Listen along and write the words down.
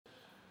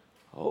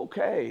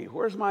Okay,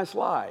 where's my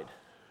slide?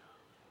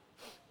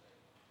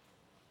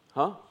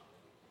 Huh?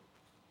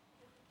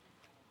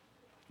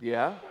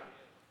 Yeah?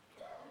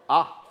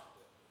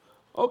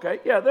 Okay,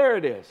 yeah, there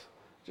it is.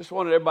 Just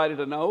wanted everybody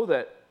to know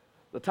that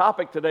the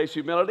topic today is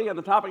humility, and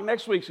the topic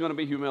next week is going to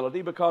be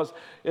humility because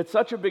it's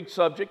such a big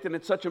subject and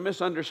it's such a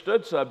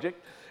misunderstood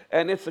subject,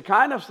 and it's the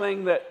kind of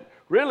thing that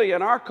really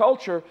in our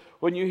culture,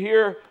 when you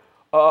hear,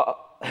 oh,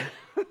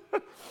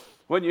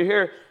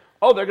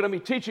 they're going to be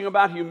teaching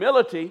about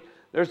humility,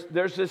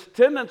 there's this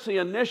tendency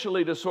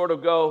initially to sort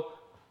of go,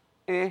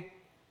 meh.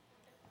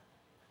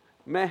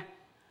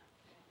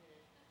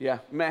 Yeah,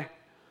 meh.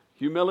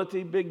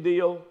 Humility, big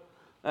deal.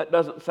 That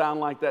doesn't sound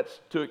like that's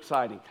too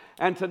exciting.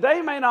 And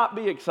today may not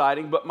be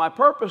exciting, but my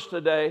purpose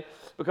today,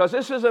 because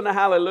this isn't a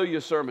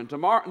hallelujah sermon.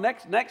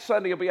 Next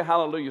Sunday will be a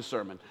hallelujah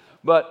sermon.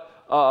 But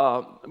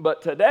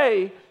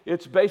today,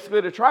 it's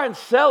basically to try and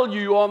sell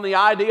you on the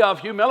idea of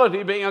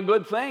humility being a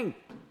good thing.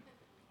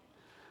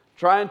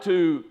 Trying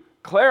to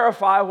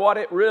clarify what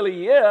it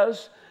really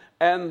is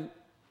and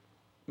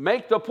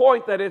make the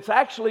point that it's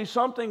actually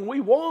something we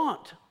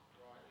want.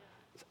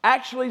 It's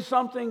actually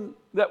something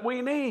that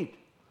we need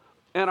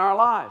in our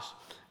lives.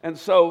 And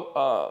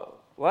so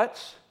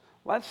let's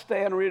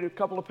stand and read a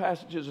couple of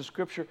passages of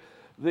Scripture.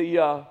 These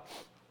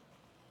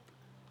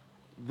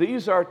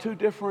are two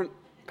different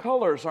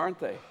colors, aren't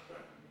they?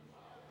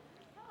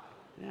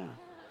 Yeah.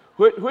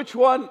 Which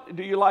one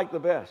do you like the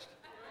best?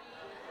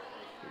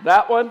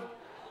 That one?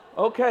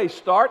 Okay,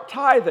 start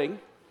tithing.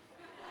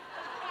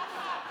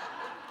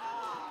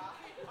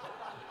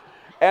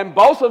 And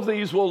both of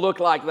these will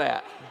look like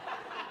that.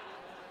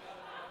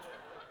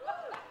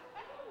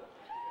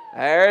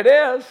 There it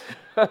is.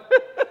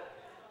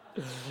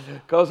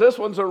 Because this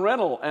one's a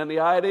rental, and the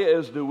idea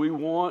is, do we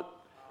want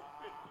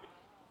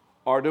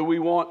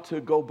to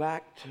go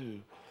back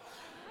to?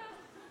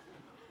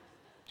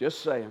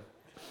 Just saying.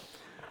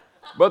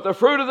 But the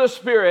fruit of the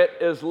Spirit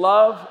is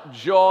love,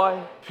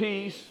 joy,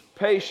 peace,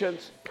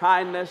 patience,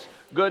 kindness,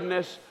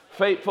 goodness,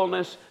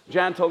 faithfulness,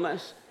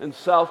 gentleness, and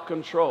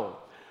self-control.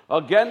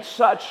 Against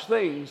such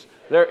things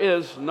there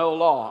is no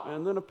law.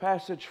 And then a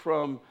passage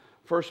from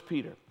 1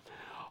 Peter.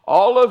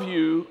 All of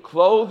you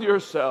clothe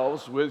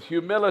yourselves with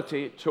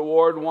humility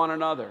toward one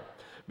another,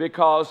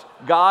 because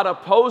God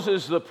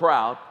opposes the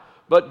proud,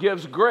 but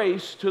gives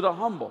grace to the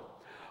humble.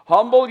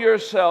 Humble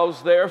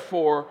yourselves,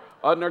 therefore,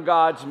 under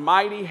God's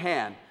mighty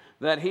hand,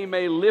 that He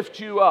may lift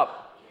you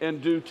up in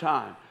due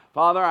time.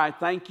 Father, I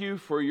thank you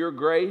for your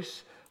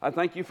grace. I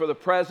thank you for the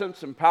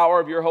presence and power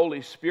of your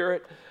Holy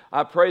Spirit.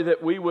 I pray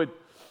that we would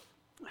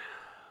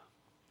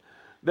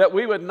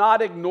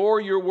not ignore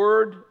your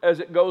word as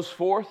it goes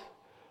forth,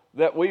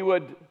 that we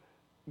would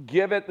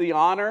give it the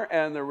honor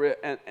and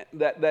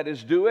that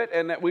is due it,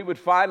 and that we would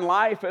find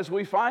life as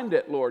we find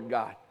it, Lord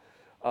God.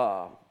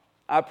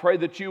 I pray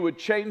that you would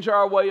change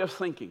our way of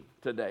thinking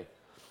today.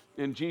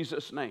 In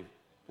Jesus' name,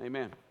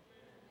 amen.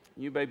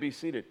 You may be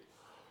seated.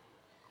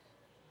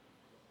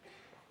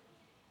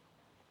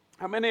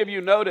 How many of you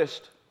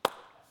noticed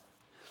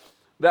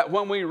that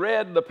when we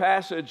read the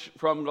passage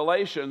from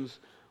Galatians,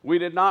 we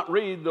did not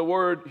read the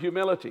word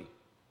humility?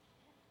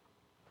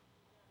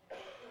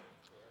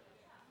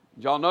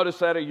 Did y'all notice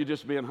that, or are you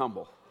just being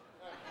humble?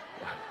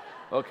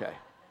 Okay.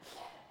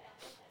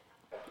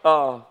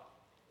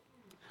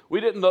 We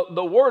didn't.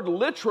 The word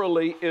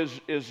literally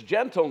is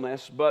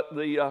gentleness, but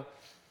the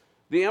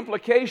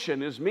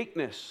implication is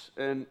meekness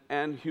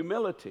and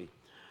humility.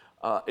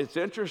 It's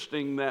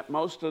interesting that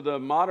most of the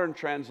modern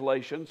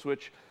translations,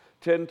 which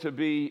tend to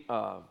be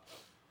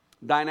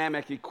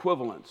dynamic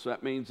equivalents,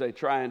 that means they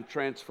try and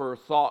transfer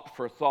thought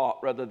for thought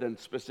rather than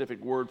specific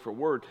word for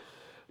word,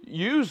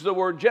 use the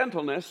word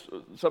gentleness.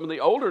 Some of the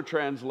older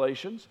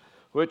translations,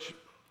 which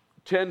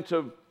tend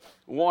to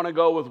want to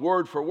go with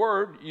word for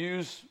word,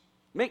 use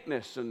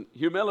meekness and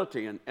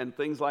humility and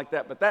things like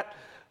that. But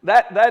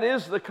that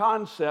is the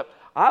concept.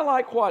 I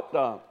like what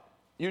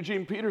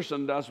Eugene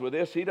Peterson does with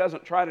this. He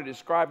doesn't try to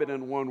describe it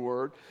in one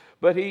word,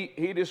 but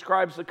he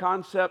describes the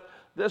concept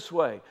this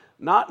way: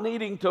 not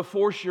needing to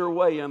force your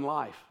way in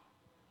life.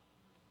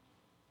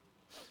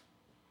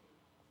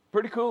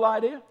 Pretty cool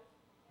idea?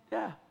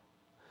 Yeah.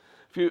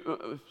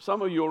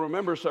 Some of you will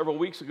remember several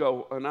weeks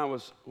ago when I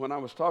was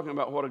talking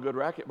about what a good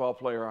racquetball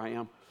player I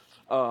am,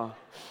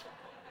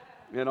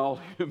 in all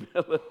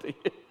humility,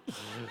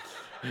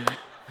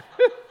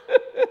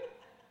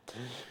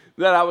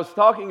 that I was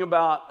talking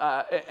about,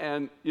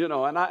 and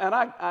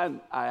I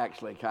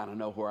actually kind of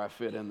know where I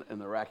fit in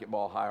the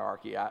racquetball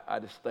hierarchy.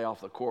 I just stay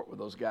off the court with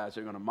those guys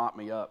who are going to mop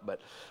me up.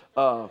 But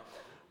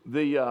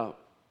there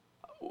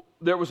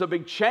was a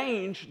big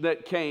change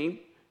that came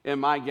in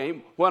my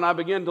game when I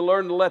began to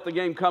learn to let the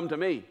game come to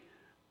me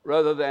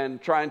rather than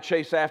try and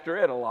chase after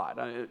it a lot.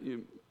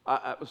 It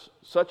was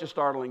such a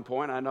startling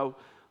point. I know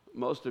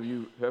most of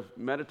you have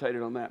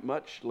meditated on that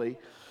muchly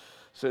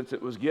since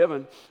it was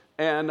given.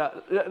 And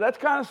that's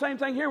kind of the same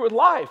thing here with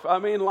life. I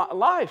mean,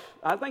 life.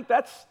 I think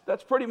that's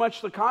pretty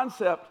much the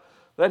concept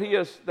that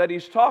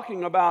he's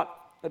talking about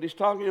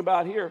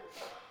here.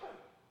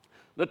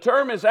 The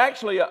term is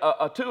actually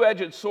a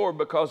two-edged sword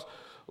because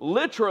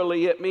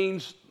literally it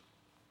means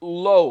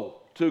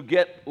low, to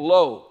get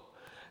low.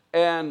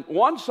 And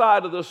one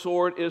side of the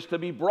sword is to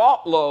be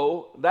brought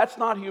low. That's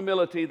not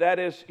humility, that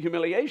is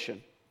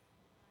humiliation.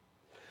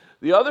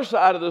 The other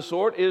side of the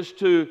sword is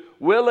to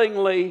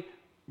willingly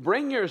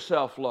bring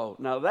yourself low.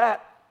 Now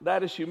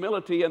that is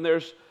humility, and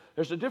there's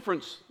a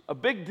difference, a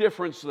big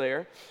difference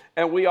there.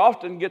 And we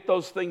often get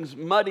those things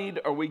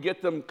muddied or we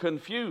get them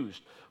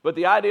confused. But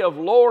the idea of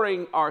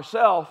lowering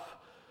ourselves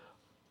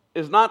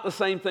is not the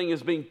same thing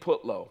as being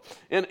put low.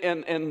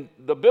 In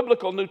the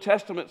biblical New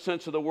Testament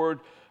sense of the word,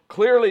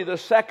 clearly the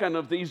second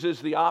of these is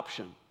the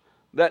option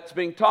that's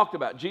being talked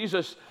about.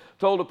 Jesus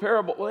told a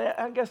parable. Well,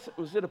 I guess,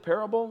 was it a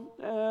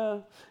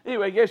parable?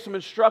 Anyway, he gave some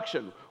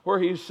instruction where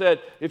he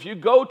said, if you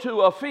go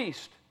to a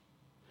feast,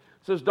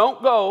 it says,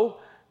 don't go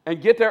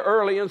and get there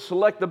early and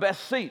select the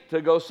best seat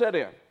to go sit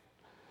in.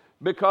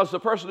 Because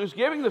the person who's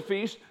giving the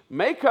feast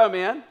may come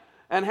in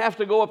and have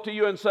to go up to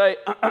you and say,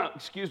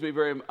 excuse me,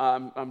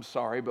 I'm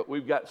sorry, but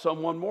we've got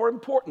someone more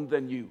important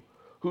than you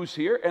who's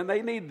here, and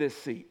they need this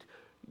seat.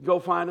 Go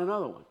find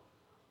another one.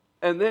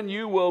 And then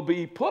you will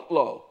be put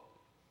low.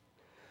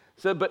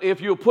 Said, but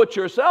if you put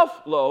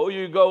yourself low,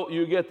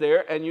 you get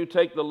there and you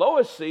take the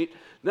lowest seat,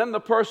 then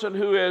the person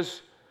who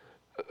is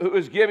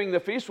giving the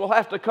feast will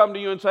have to come to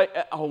you and say,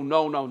 oh,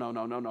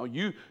 no.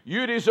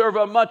 You deserve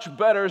a much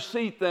better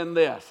seat than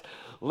this.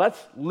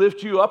 Let's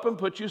lift you up and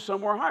put you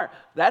somewhere higher.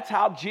 That's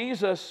how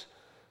Jesus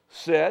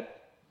said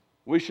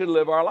we should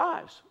live our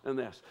lives in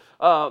this.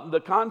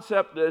 The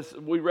concept is,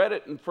 we read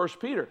it in 1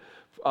 Peter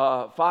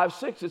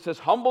 5:6. It says,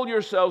 humble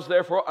yourselves,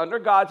 therefore, under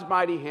God's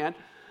mighty hand,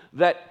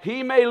 that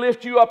he may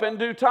lift you up in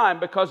due time.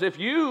 Because if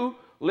you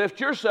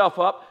lift yourself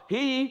up,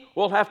 he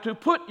will have to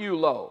put you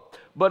low.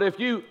 But if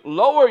you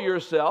lower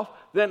yourself,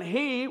 then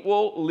he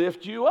will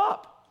lift you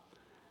up.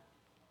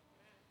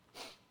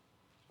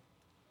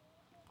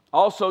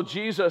 Also,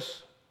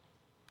 Jesus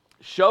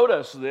showed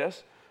us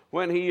this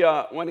when he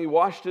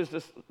washed his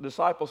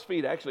disciples'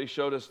 feet. Actually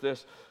showed us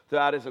this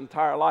throughout his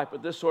entire life,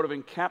 but this sort of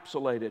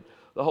encapsulated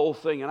the whole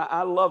thing. And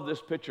I love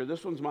this picture.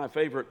 This one's my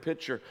favorite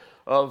picture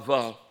of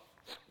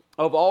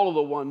all of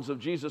the ones of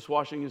Jesus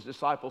washing his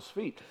disciples'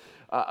 feet.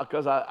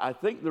 Because I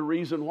think the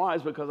reason why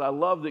is because I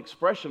love the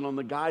expression on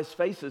the guys'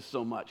 faces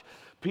so much.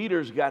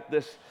 Peter's got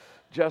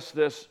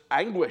this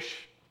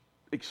anguish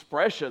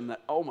expression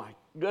that, oh my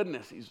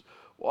goodness, he's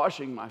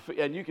washing my feet.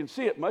 And you can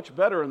see it much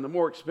better in the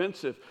more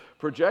expensive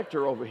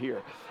projector over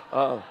here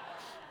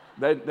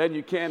than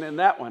you can in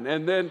that one.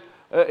 And then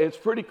it's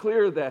pretty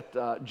clear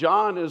that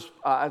John is,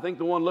 I think,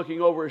 the one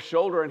looking over his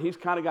shoulder, and he's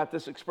kind of got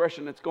this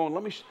expression that's going,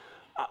 let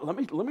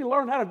me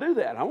learn how to do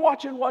that. I'm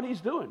watching what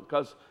he's doing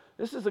because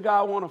this is the guy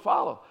I want to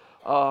follow.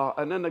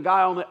 And then the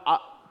guy on the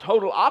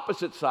total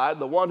opposite side,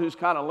 the one who's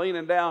kind of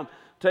leaning down,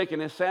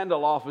 taking his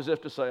sandal off as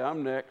if to say,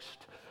 I'm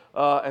next,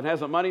 and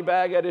has a money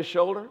bag at his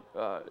shoulder,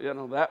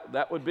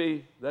 that'd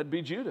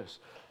be Judas.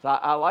 So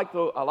I like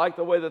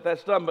the way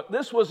that's done. But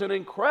this was an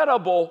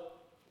incredible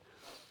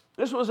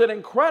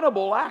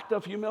act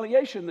of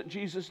humiliation that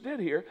Jesus did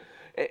here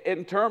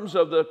in terms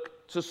of the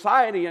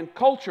society and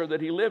culture that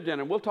he lived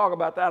in. And we'll talk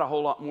about that a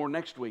whole lot more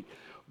next week.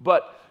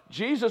 But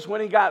Jesus,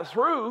 when he got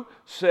through,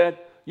 said,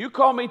 you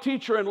call me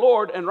teacher and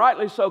Lord, and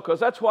rightly so, because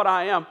that's what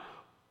I am.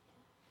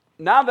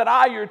 Now that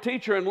I, your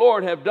teacher and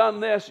Lord, have done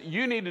this,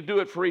 you need to do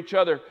it for each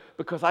other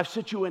because I've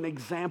set you an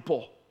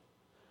example.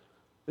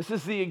 This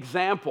is the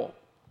example.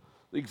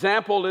 The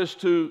example is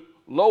to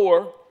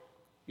lower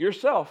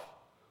yourself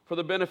for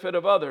the benefit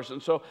of others.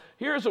 And so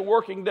here's a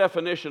working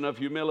definition of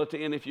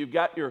humility. And if you've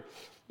got your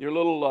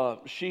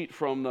little sheet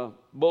from the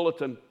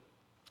bulletin,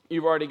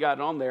 you've already got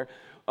it on there.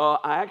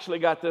 I actually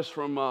got this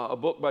from a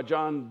book by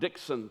John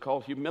Dickson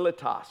called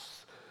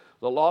Humilitas,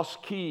 The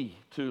Lost Key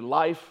to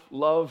Life,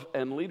 Love,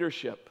 and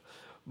Leadership.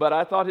 But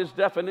I thought his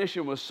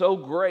definition was so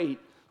great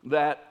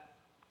that,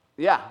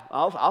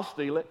 I'll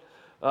steal it,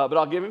 but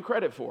I'll give him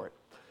credit for it.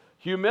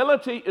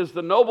 Humility is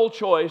the noble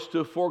choice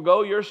to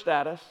forego your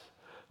status,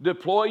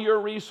 deploy your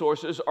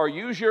resources, or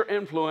use your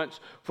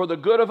influence for the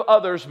good of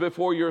others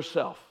before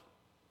yourself.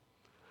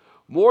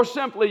 More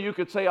simply, you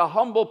could say a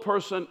humble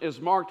person is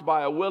marked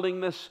by a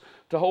willingness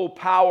to hold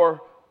power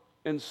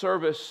in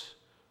service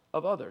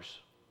of others.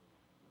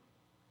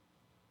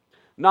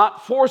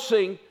 Not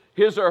forcing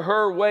his or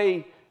her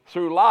way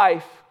through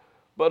life,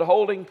 but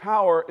holding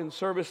power in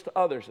service to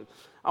others.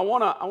 I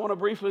want to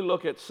briefly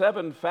look at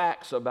 7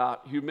 facts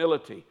about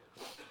humility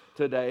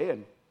today.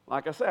 And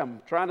like I said,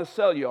 I'm trying to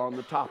sell you on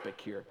the topic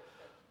here.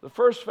 The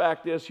first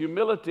fact is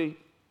humility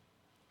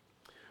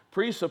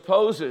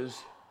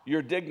presupposes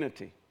your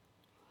dignity.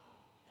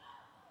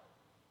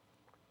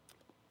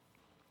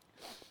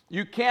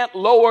 You can't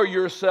lower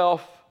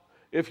yourself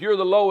if you're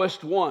the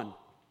lowest one.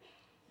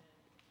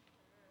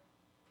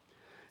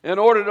 In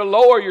order to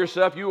lower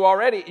yourself, you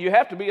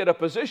have to be at a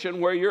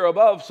position where you're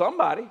above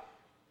somebody.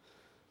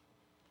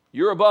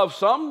 You're above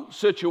some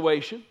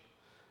situation.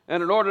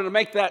 And in order to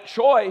make that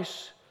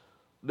choice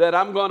that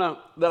I'm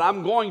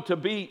going to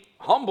be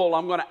humble,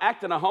 I'm going to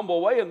act in a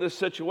humble way in this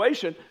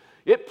situation,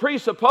 It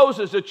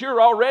presupposes that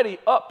you're already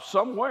up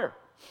somewhere.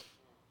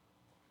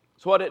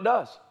 That's what it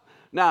does.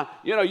 Now,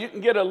 you can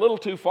get a little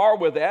too far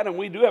with that, and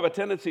we do have a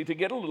tendency to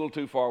get a little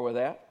too far with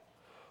that.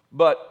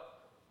 But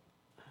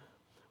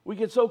we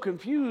get so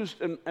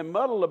confused and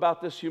muddled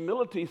about this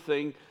humility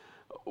thing,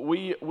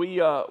 we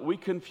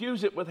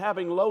confuse it with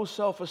having low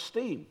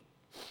self-esteem.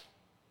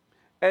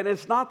 And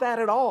it's not that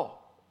at all.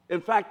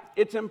 In fact,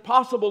 it's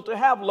impossible to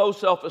have low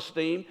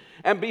self-esteem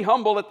and be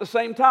humble at the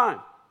same time.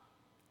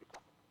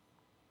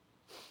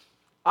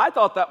 I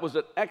thought that was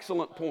an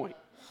excellent point.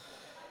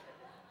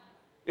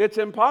 It's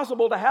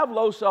impossible to have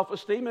low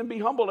self-esteem and be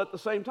humble at the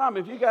same time.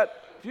 If you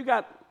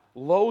got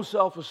low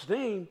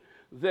self-esteem,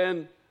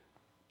 then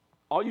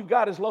all you've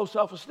got is low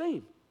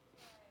self-esteem.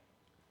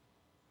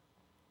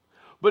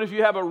 But if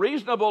you have a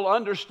reasonable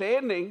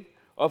understanding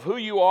of who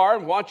you are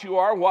and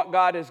what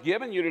God has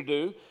given you to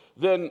do,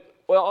 then,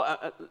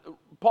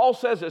 Paul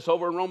says this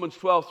over in Romans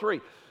 12:3.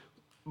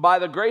 By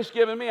the grace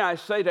given me, I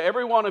say to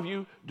every one of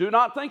you, do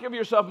not think of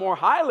yourself more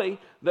highly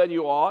than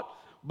you ought,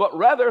 but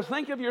rather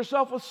think of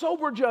yourself with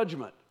sober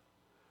judgment,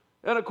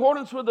 in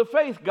accordance with the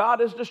faith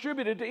God has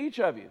distributed to each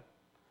of you.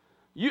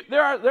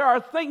 There are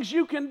things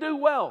you can do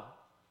well.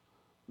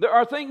 There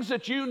are things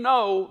that you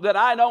know that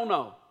I don't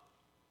know.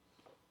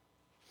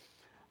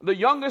 The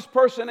youngest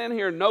person in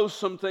here knows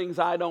some things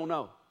I don't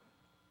know,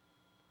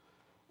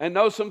 and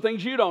knows some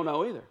things you don't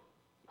know either.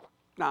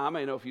 Now, I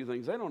may know a few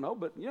things they don't know,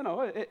 but,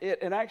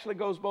 it actually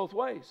goes both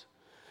ways.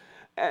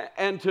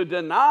 And to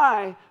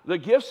deny the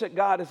gifts that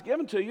God has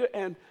given to you,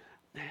 and,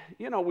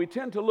 we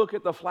tend to look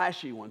at the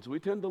flashy ones. We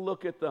tend to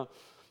look at the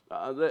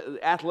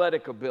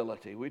athletic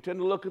ability. We tend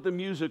to look at the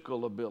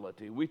musical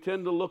ability. We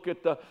tend to look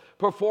at the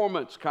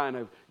performance kind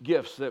of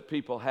gifts that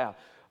people have.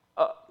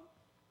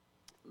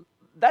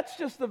 That's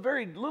just the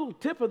very little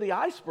tip of the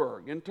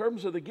iceberg in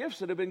terms of the gifts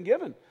that have been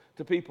given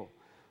to people.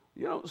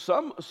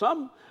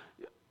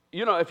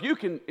 If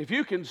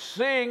you can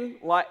sing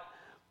like,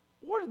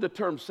 where did the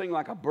term sing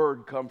like a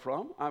bird come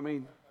from? I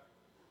mean,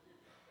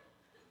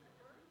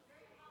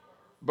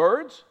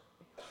 birds?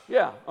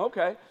 Yeah,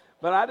 okay.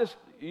 But I just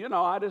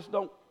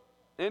don't,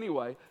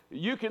 anyway.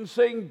 You can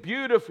sing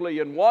beautifully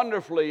and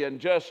wonderfully and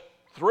just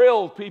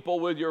thrill people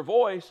with your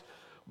voice,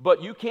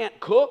 but you can't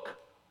cook,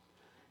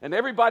 and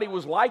everybody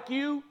was like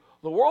you,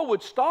 the world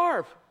would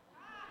starve.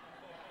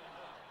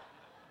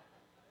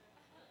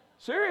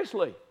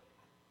 Seriously.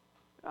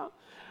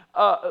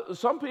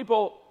 Some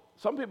people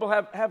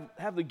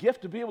have the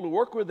gift to be able to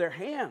work with their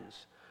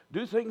hands,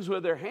 do things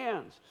with their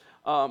hands.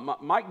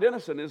 Mike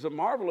Dennison is a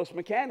marvelous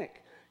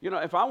mechanic.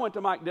 If I went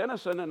to Mike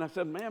Dennison and I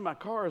said, man, my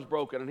car is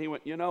broken, and he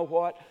went, you know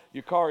what,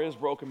 your car is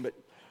broken, but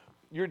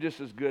you're just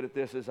as good at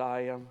this as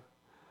I am,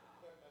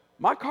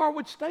 my car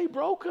would stay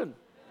broken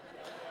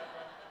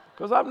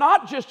because I'm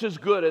not just as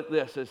good at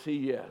this as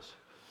he is.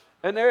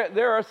 And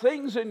there are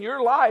things in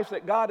your life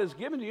that God has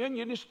given to you, and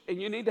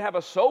you need to have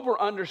a sober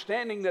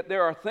understanding that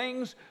there are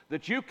things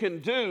that you can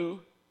do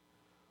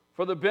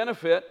for the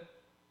benefit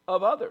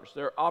of others.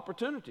 There are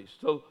opportunities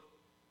to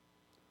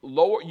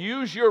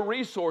use your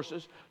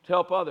resources to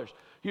help others.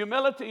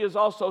 Humility is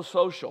also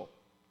social.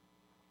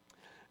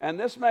 And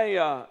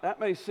that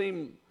may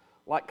seem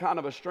like kind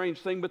of a strange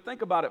thing, but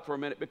think about it for a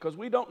minute, because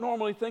we don't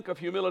normally think of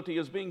humility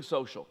as being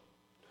social.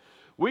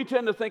 We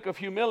tend to think of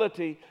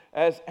humility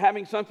as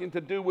having something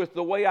to do with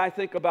the way I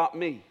think about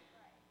me.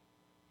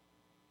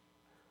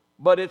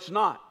 But it's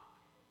not.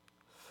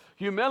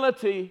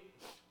 Humility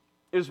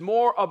is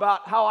more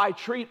about how I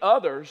treat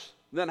others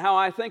than how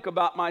I think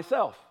about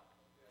myself.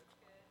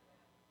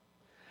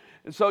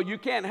 And so you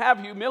can't have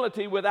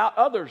humility without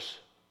others.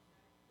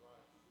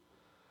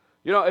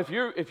 If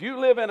you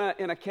live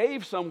in a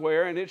cave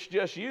somewhere and it's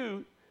just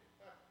you,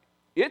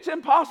 it's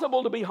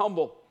impossible to be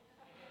humble.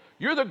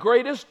 You're the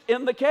greatest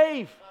in the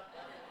cave.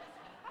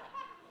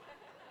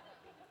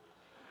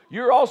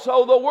 You're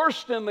also the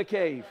worst in the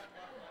cave.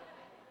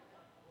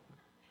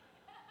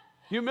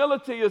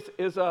 Humility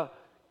is a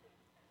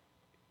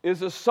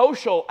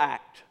social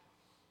act.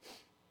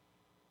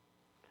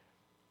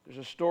 There's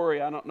a story,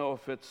 I don't know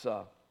if it's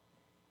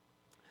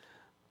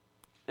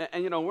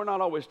and we're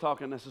not always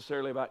talking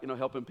necessarily about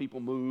helping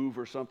people move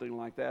or something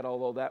like that,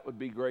 although that would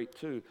be great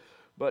too.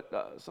 But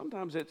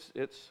sometimes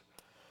it's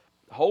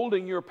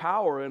holding your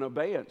power in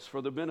abeyance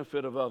for the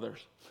benefit of others.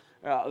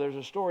 There's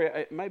a story,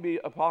 it may be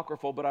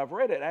apocryphal, but I've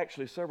read it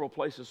actually several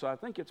places, so I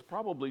think it's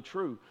probably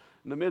true.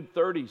 In the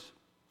mid-30s,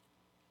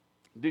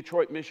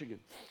 Detroit, Michigan,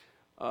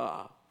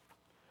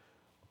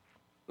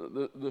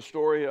 the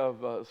story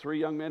of three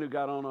young men who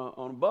got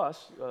on a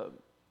bus,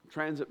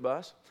 transit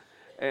bus,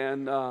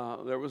 and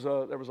there was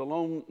a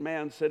lone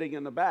man sitting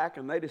in the back,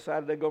 and they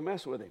decided they'd go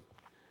mess with him.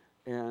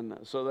 And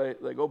so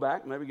they go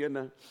back and they begin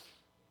to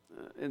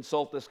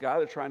insult this guy.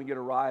 They're trying to get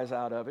a rise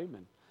out of him,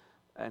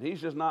 and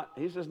he's just not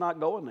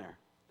going there.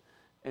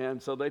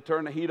 And so they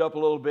turn the heat up a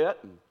little bit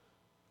and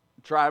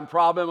try and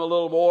prob him a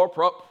little more.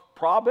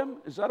 Prob him?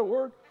 Is that a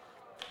word?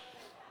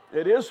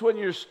 It is when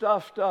you're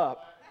stuffed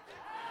up.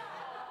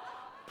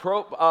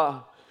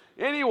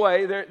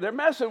 Anyway, they're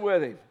messing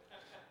with him,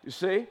 you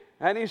see.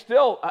 And he's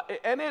still,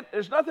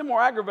 there's nothing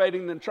more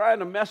aggravating than trying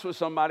to mess with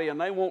somebody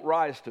and they won't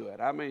rise to it.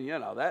 I mean,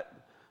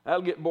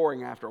 that'll get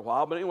boring after a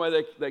while. But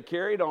anyway, they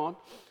carried on,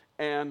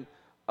 and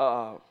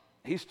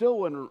he still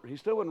wouldn't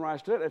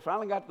rise to it. They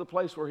finally got to the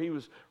place where he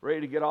was ready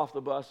to get off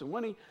the bus. And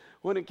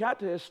when it got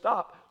to his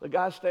stop, the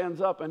guy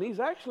stands up, and he's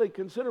actually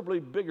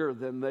considerably bigger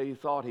than they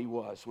thought he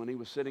was when he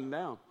was sitting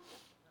down.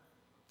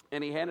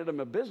 And he handed him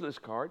a business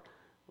card,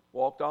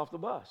 walked off the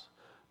bus.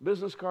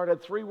 Business card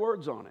had 3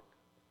 words on it: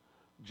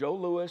 Joe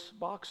Louis,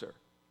 boxer.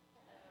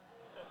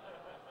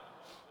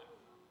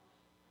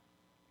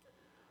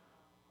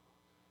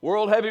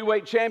 World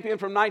heavyweight champion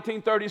from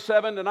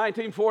 1937 to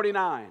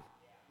 1949.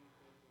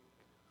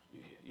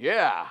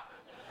 Yeah.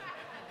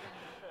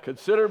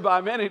 Considered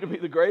by many to be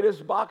the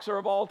greatest boxer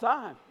of all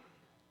time.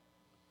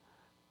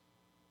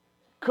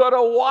 Could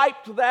have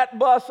wiped that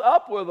bus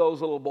up with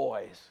those little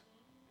boys,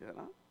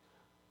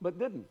 but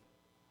didn't.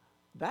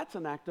 That's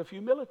an act of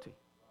humility.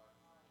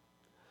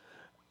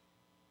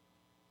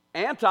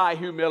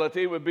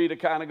 Anti-humility would be to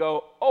kind of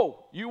go,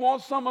 oh, you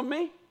want some of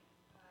me?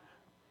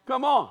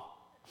 Come on.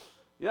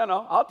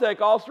 I'll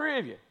take all 3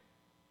 of you.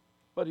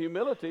 But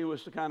humility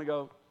was to kind of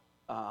go,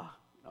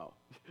 no,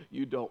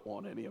 you don't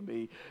want any of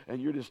me,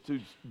 and you're just too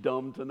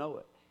dumb to know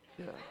it.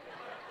 Yeah.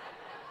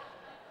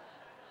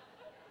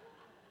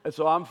 And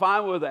so I'm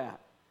fine with that.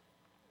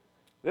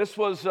 This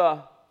was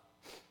a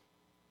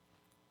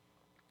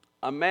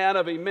man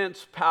of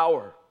immense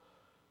power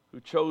who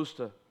chose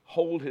to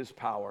hold his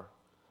power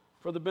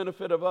for the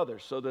benefit of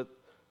others so that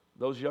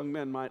those young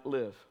men might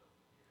live.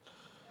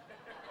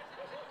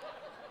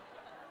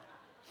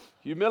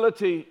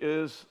 Humility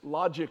is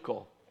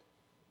logical.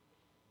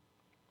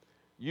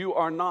 You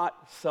are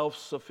not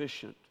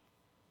self-sufficient.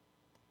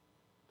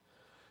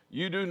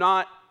 You do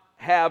not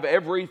have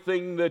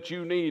everything that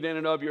you need in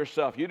and of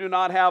yourself. You do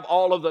not have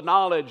all of the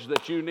knowledge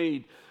that you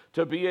need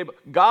to be able.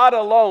 God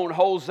alone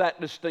holds that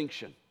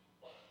distinction.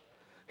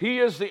 He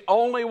is the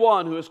only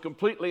one who is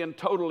completely and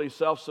totally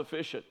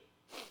self-sufficient.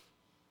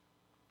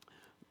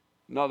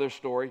 Another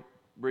story,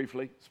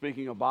 briefly,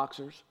 speaking of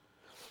boxers,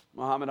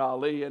 Muhammad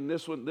Ali, and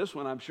this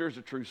one I'm sure is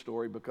a true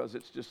story because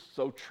it's just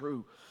so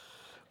true.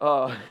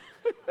 But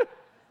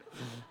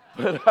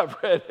I've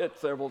read it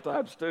several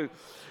times too.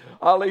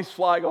 Ali's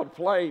flying on a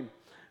plane,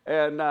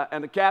 and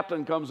the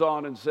captain comes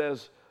on and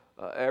says,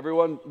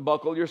 everyone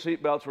buckle your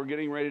seatbelts, we're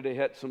getting ready to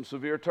hit some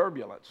severe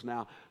turbulence.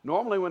 Now,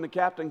 normally when the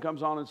captain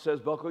comes on and says,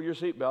 buckle your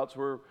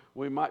seatbelts,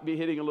 we might be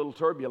hitting a little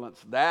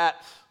turbulence.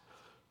 That's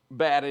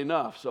bad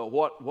enough. So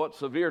what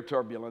severe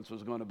turbulence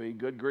was going to be,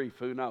 good grief,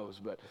 who knows.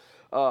 But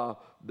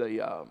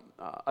the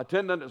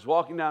attendant is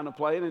walking down the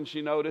plane, and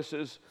she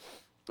notices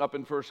up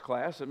in first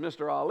class, and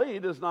Mr. Ali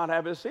does not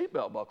have his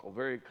seatbelt buckled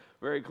very,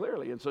 very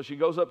clearly. And so she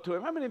goes up to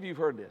him. How many of you have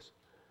heard this?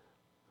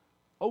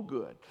 Oh,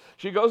 good.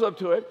 She goes up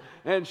to him,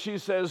 and she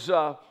says,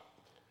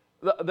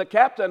 the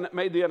captain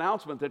made the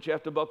announcement that you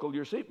have to buckle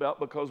your seatbelt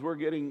because we're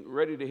getting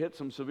ready to hit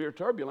some severe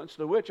turbulence,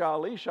 to which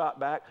Ali shot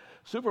back,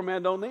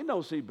 Superman don't need no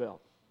seatbelt.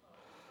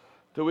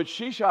 To which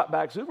she shot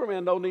back,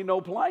 Superman don't need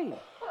no plane.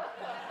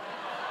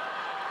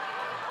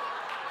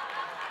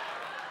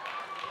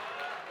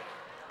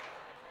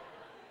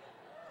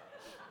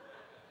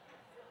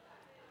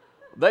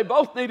 They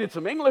both needed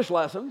some English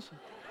lessons.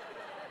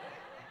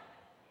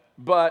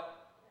 But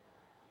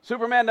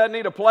Superman doesn't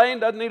need a plane,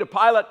 doesn't need a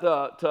pilot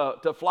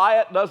to fly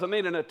it, doesn't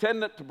need an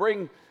attendant to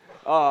bring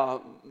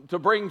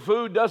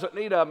food, doesn't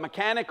need a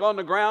mechanic on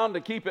the ground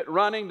to keep it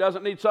running,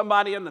 doesn't need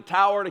somebody in the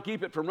tower to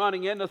keep it from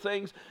running into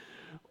things.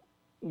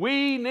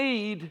 We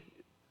need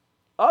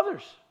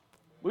others.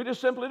 We just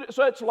simply do.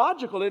 So it's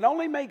logical. It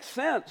only makes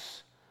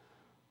sense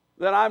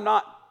that I'm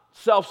not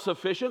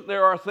self-sufficient.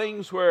 There are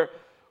things where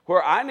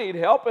I need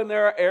help, and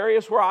there are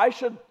areas where I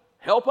should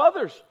help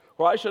others,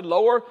 where I should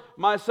lower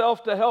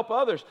myself to help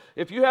others.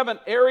 If you have an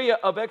area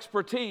of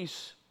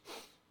expertise,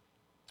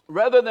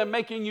 rather than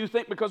making you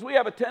think, because we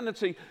have a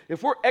tendency,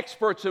 if we're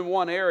experts in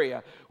one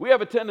area, we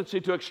have a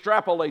tendency to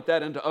extrapolate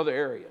that into other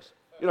areas.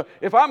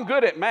 If I'm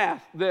good at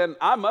math, then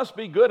I must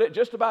be good at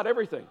just about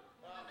everything.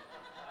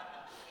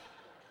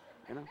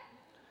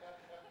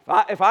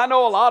 If I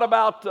know a lot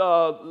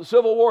about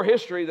Civil War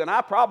history, then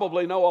I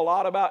probably know a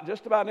lot about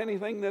just about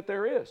anything that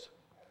there is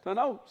to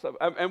know. So,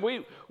 and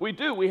we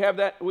do. We have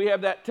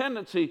that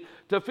tendency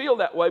to feel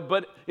that way,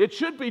 but it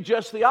should be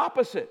just the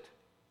opposite.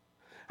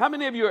 How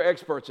many of you are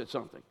experts at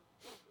something?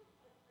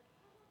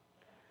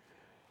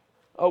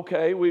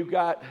 Okay, we've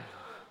got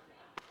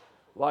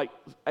like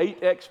 8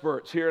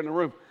 experts here in the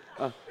room.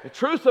 The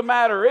truth of the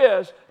matter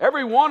is,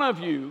 every one of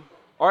you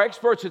are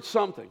experts at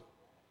something.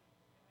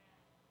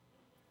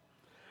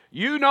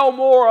 You know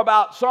more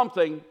about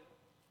something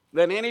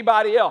than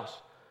anybody else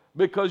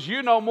because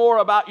you know more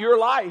about your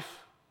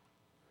life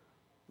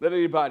than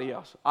anybody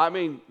else. I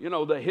mean,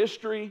 the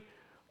history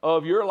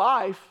of your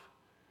life,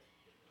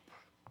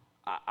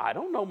 I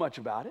don't know much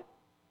about it.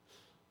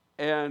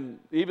 And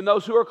even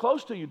those who are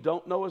close to you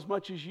don't know as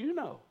much as you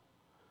know.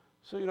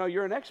 So,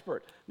 you're an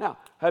expert. Now,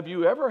 have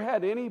you ever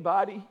had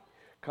anybody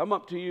come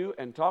up to you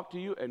and talk to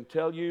you and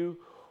tell you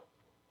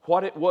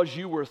what it was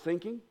you were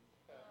thinking?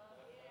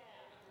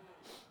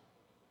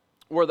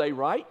 Were they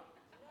right?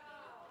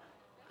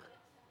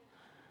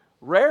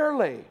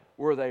 Rarely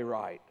were they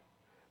right,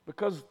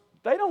 because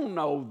they don't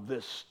know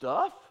this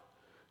stuff.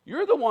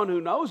 You're the one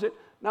who knows it.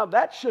 Now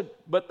that should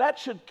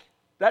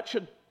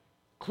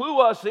clue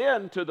us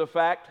in to the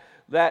fact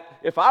that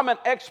if I'm an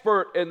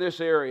expert in this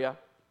area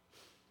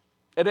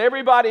and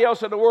everybody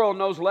else in the world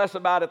knows less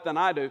about it than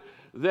I do,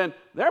 then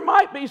there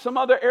might be some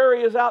other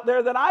areas out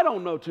there that I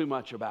don't know too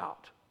much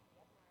about.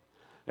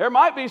 There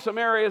might be some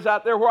areas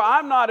out there where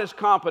I'm not as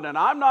competent,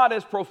 I'm not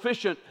as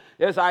proficient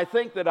as I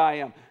think that I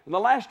am. In the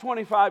last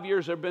 25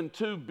 years, there have been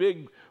two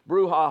big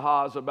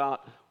brouhahas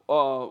about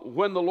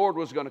when the Lord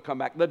was going to come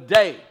back, the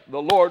day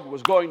the Lord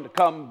was going to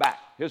come back,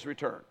 His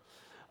return.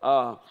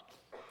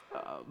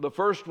 The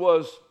first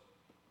was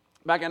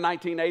back in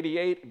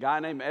 1988, a guy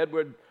named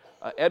Edwin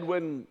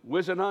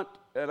Whisenhunt,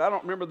 and I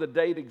don't remember the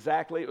date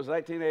exactly. It was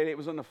 1988. It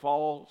was in the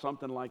fall,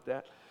 something like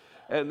that.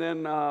 And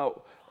then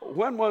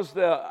when was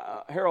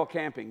the Harold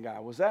Camping guy?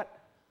 Was that?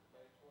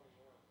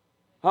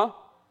 Huh?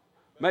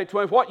 May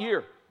 20. What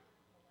year?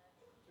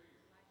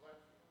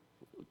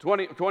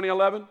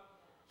 2011?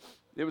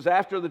 It was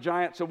after the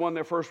Giants had won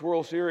their first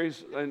World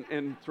Series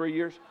in 3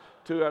 years?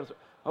 2 out of 3.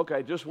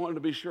 Okay, just wanted to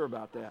be sure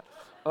about that.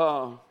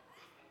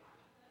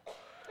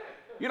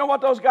 You know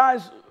what those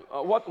guys,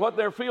 what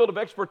their field of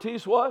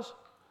expertise was?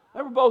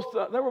 They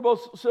were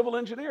both civil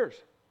engineers.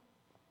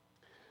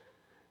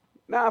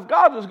 Now, if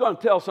God was going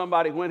to tell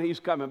somebody when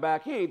He's coming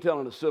back, He ain't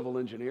telling a civil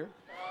engineer.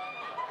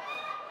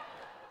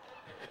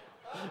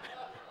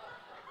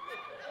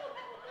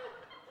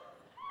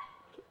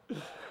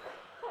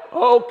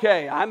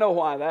 Okay, I know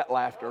why that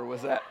laughter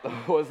was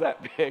that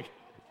big.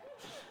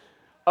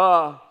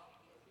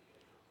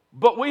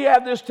 But we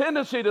have this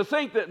tendency to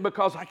think that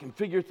because I can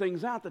figure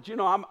things out, that,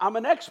 I'm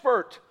an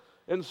expert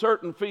in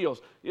certain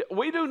fields.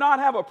 We do not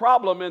have a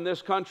problem in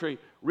this country,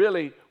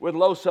 really, with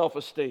low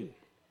self-esteem.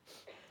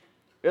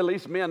 At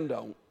least men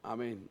don't. I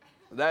mean,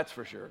 that's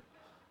for sure.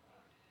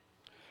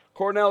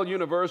 Cornell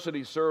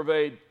University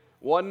surveyed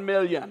 1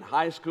 million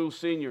high school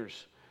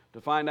seniors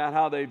to find out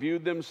how they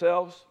viewed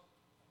themselves.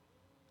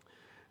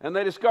 And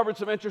they discovered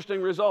some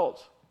interesting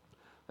results.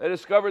 They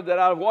discovered that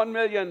out of 1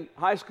 million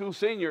high school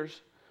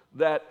seniors,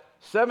 that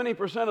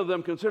 70% of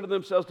them consider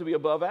themselves to be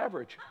above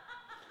average.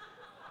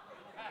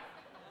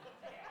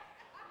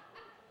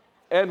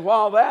 And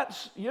while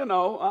that's,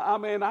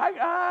 okay,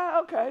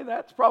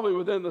 that's probably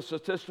within the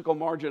statistical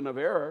margin of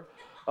error.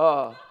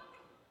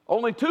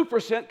 Only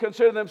 2%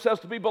 consider themselves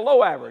to be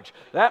below average.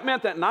 That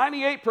meant that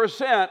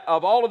 98%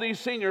 of all of these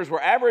seniors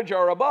were average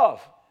or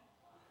above.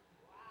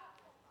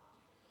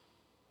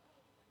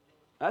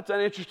 That's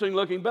an interesting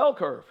looking bell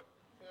curve.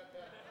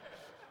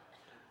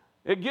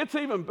 It gets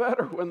even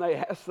better when they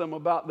ask them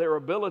about their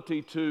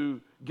ability to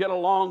get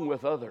along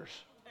with others.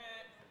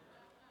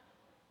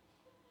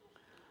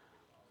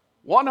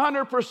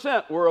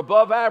 100% were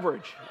above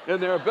average in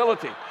their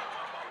ability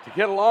to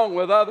get along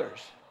with others.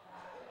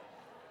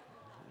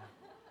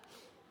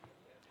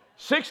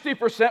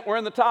 60% were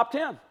in the top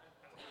 10.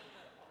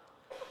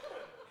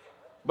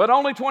 But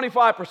only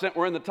 25%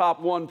 were in the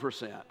top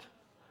 1%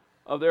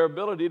 of their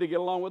ability to get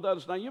along with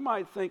others. Now, you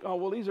might think, oh,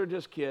 well, these are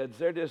just kids.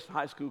 They're just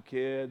high school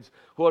kids.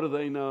 What do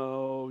they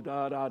know?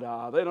 Da, da,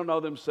 da. They don't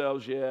know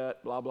themselves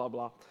yet, blah, blah,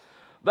 blah.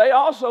 They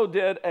also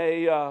did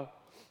a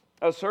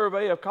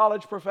survey of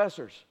college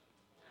professors.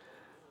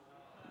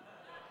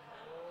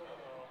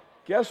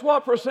 Guess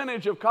what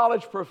percentage of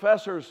college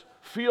professors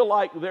feel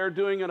like they're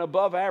doing an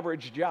above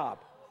average job?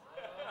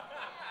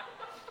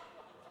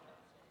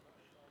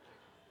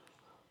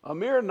 A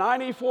mere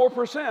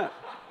 94%.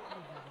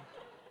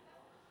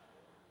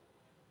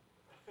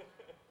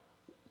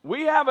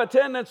 We have a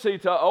tendency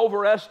to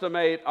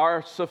overestimate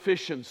our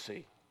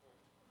sufficiency.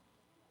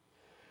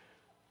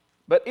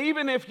 But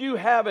even if you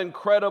have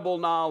incredible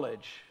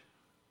knowledge,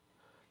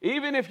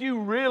 even if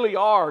you really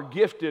are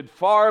gifted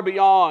far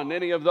beyond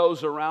any of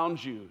those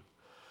around you,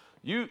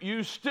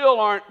 you still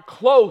aren't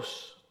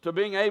close to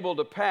being able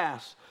to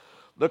pass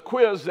the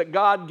quiz that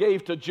God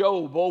gave to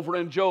Job over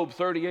in Job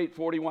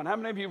 38:41. How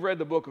many of you have read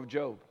the book of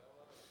Job?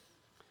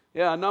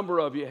 Yeah, a number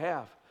of you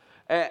have.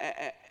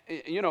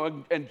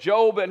 And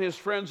Job and his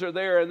friends are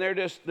there, and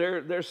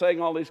they're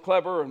saying all these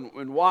clever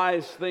and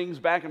wise things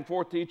back and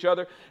forth to each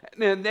other.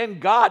 And then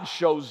God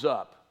shows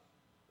up.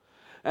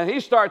 And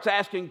He starts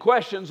asking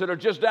questions that are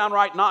just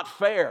downright not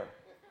fair.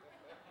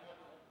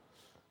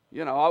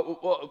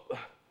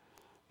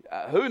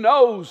 Who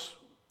knows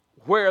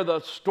where the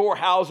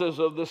storehouses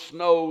of the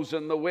snows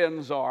and the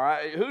winds are?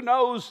 Who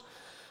knows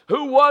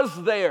who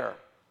was there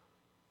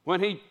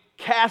when He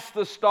cast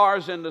the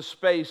stars into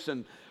space,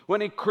 and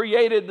when He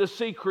created the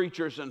sea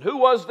creatures, and who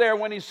was there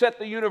when He set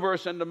the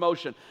universe into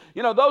motion?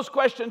 Those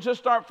questions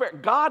just aren't fair.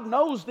 God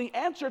knows the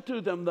answer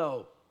to them,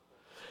 though.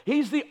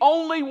 He's the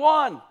only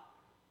one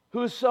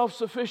who is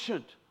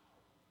self-sufficient.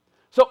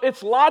 So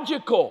it's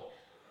logical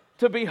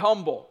to be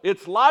humble.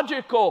 It's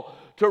logical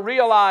to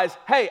realize,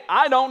 hey,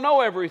 I don't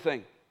know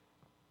everything.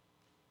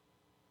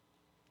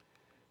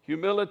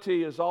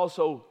 Humility is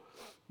also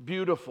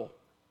beautiful.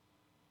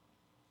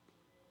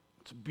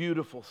 It's a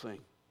beautiful thing.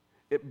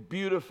 It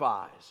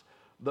beautifies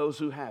those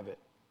who have it.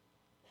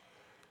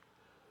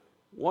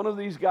 One of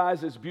these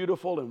guys is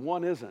beautiful and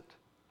one isn't.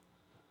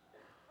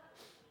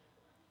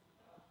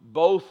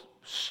 Both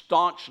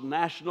staunch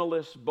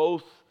nationalists,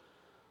 both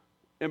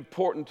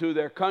important to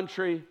their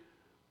country.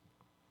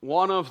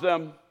 One of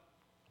them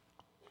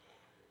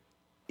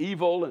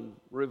evil and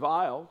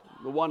reviled,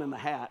 the one in the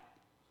hat.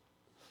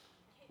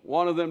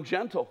 One of them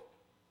gentle.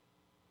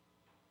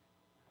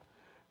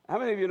 How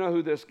many of you know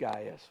who this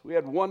guy is? We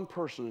had one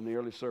person in the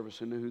early service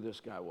who knew who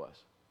this guy was.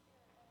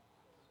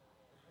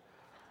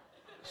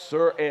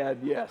 Sir Ed,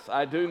 yes,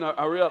 I do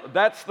know.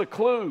 That's the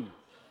clue.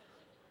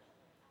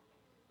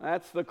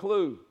 That's the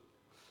clue.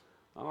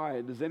 All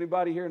right, does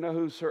anybody here know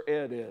who Sir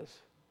Ed is?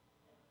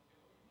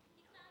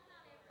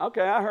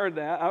 Okay, I heard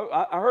that.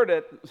 I heard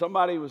that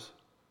somebody was,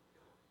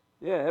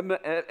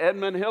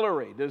 Edmund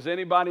Hillary. Does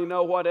anybody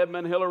know what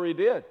Edmund Hillary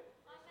did?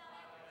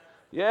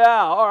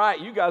 Yeah, all right,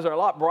 you guys are a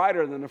lot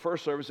brighter than the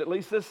first service. At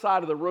least this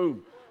side of the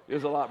room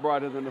is a lot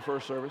brighter than the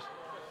first service.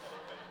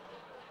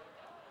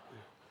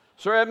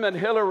 Sir Edmund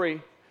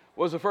Hillary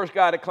was the first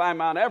guy to climb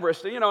Mount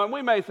Everest. And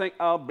we may think,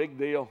 oh, big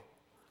deal.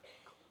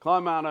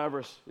 Climb Mount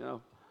Everest,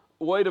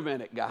 Wait a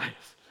minute, guys.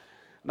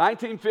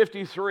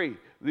 1953,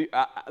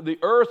 the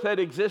earth had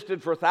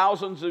existed for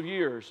thousands of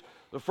years.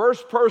 The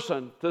first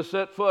person to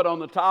set foot on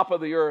the top of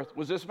the earth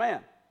was this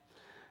man.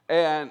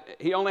 And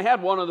he only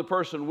had one other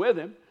person with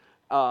him,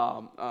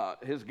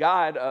 his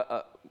guide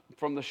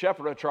from the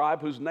Shepra tribe,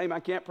 whose name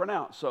I can't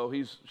pronounce, so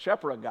he's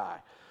Shepra guy.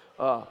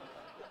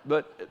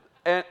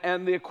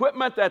 And the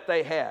equipment that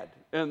they had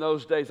in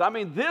those days,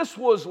 this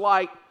was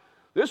like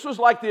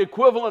the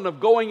equivalent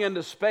of going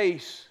into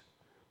space,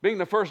 being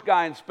the first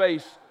guy in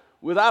space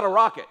without a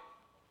rocket,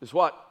 is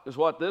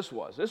what this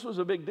was. This was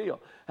a big deal.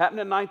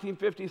 Happened in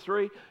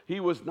 1953. He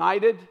was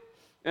knighted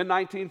in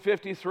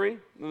 1953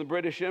 in the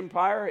British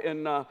Empire.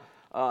 In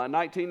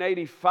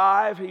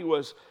 1985, he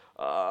was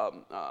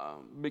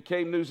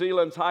became New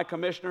Zealand's High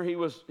Commissioner. He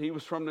was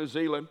from New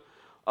Zealand.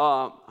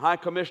 High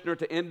Commissioner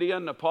to India,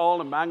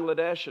 Nepal, and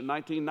Bangladesh in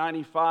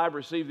 1995,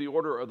 received the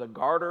Order of the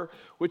Garter,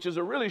 which is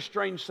a really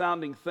strange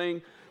sounding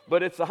thing,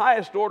 but it's the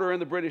highest order in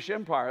the British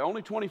Empire.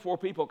 Only 24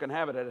 people can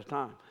have it at a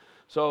time.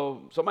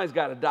 So somebody's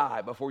got to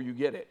die before you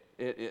get it.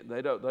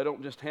 They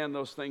don't just hand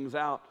those things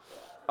out.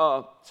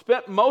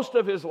 Spent most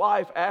of his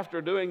life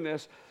after doing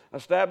this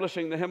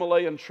establishing the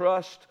Himalayan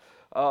Trust.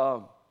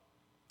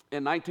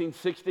 In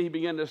 1960, he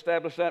began to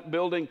establish that,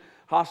 building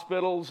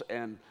hospitals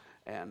and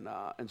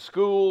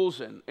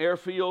schools and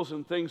airfields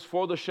and things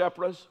for the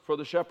Shepras, for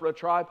the Shepra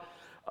tribe.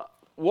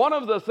 One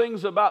of the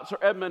things about Sir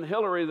Edmund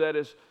Hillary that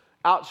is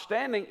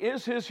outstanding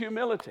is his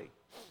humility.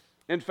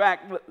 In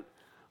fact,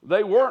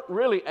 they weren't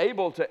really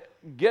able to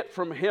get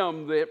from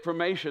him the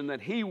information that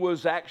he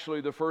was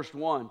actually the first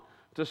one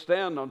to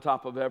stand on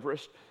top of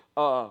Everest.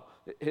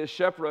 His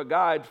Shepra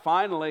guide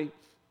finally,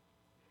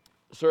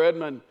 Sir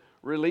Edmund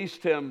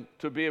released him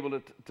to be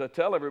able to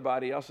tell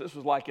everybody else. This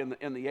was like in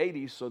the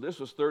 80s, so this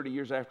was 30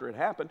 years after it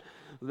happened,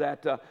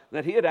 that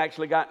he had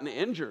actually gotten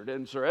injured,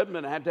 and Sir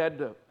Edmund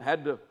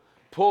had to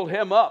pull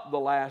him up the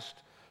last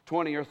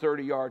 20 or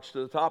 30 yards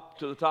to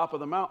the top of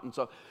the mountain.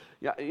 So,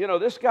 yeah,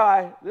 this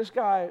guy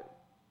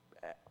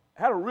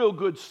had a real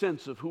good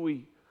sense of who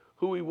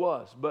he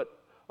was, but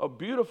a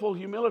beautiful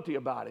humility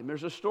about him.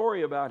 There's a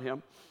story about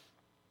him.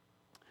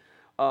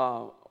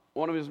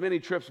 One of his many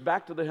trips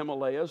back to the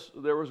Himalayas,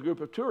 there was a group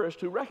of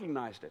tourists who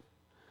recognized him.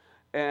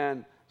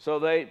 And so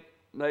they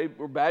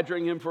were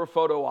badgering him for a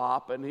photo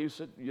op, and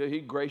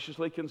he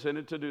graciously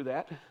consented to do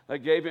that. They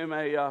gave him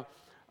an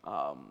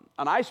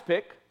ice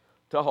pick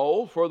to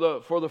hold for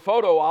the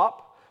photo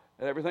op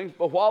and everything.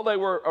 But while they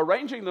were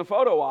arranging the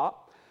photo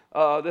op,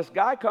 this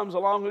guy comes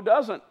along who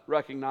doesn't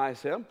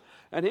recognize him,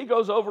 and he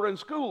goes over and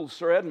schools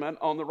Sir Edmund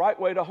on the right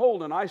way to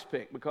hold an ice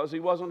pick because he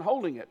wasn't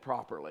holding it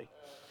properly.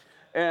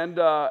 And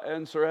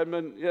Sir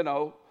Edmund,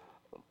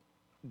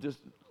 just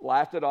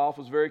laughed it off,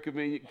 was very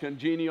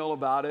congenial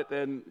about it,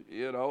 and,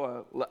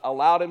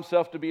 allowed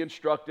himself to be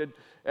instructed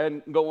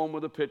and go on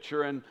with the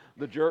picture, and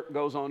the jerk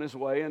goes on his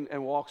way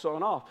and walks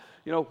on off.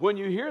 When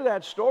you hear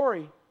that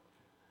story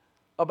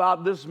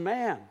about this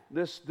man,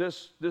 this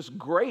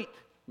great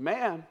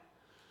man,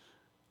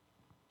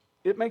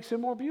 it makes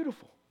him more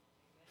beautiful.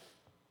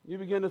 You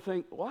begin to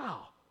think,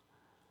 wow,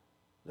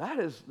 that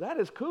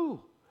is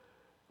cool.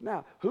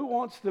 Now, who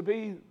wants to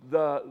be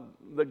the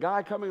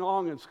guy coming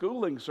along and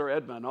schooling Sir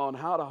Edmund on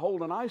how to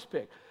hold an ice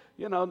pick?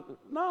 No.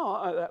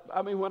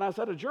 When I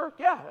said a jerk,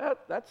 yeah,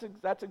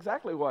 that's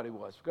exactly what he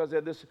was, because he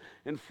had this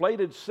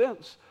inflated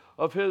sense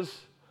of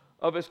his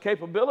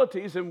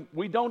capabilities, and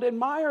we don't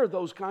admire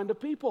those kind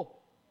of people.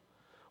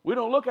 We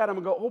don't look at him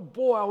and go, oh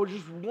boy, I would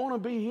just want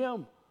to be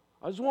him.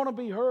 I just want to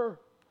be her.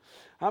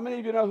 How many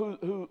of you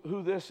know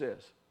who this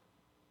is?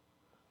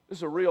 This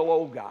is a real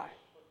old guy.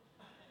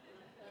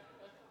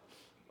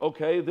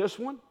 Okay, this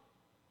one?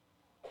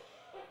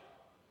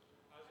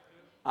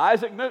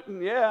 Isaac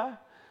Newton, yeah.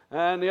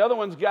 And the other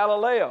one's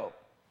Galileo.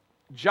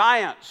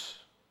 giants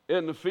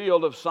in the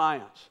field of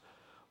science,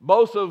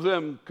 both of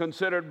them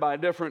considered by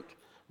different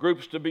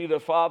groups to be the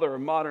father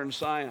of modern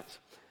science.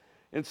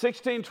 In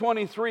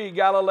 1623,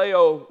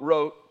 Galileo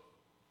wrote,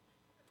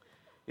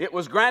 "It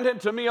was granted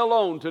to me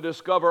alone to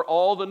discover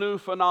all the new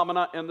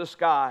phenomena in the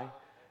sky,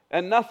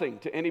 and nothing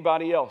to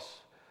anybody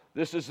else.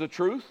 This is the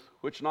truth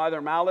which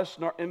neither malice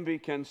nor envy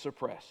can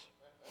suppress."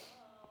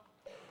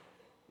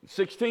 In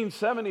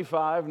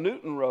 1675,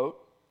 Newton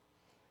wrote,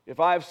 "If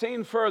I have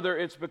seen further,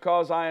 it's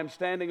because I am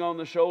standing on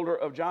the shoulder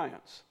of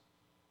giants."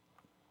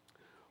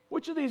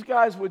 Which of these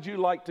guys would you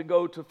like to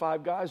go to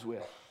Five Guys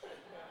with?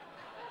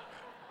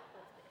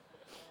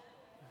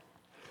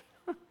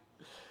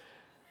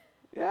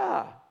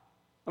 Yeah.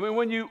 I mean,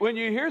 when you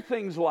hear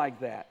things like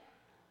that,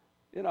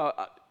 you know,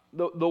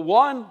 the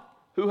one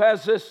who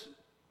has this,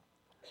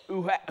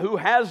 who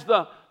has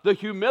the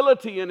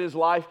humility in his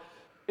life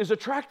is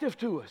attractive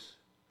to us,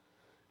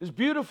 is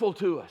beautiful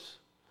to us.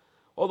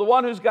 Or the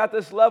one who's got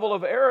this level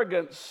of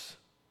arrogance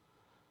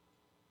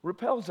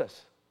repels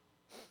us.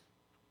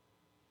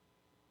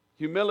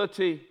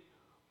 Humility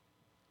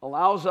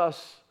allows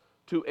us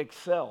to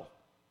excel.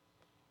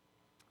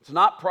 It's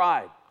not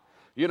pride.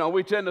 You know,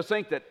 we tend to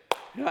think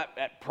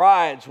that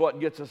pride's what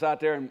gets us out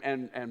there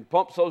and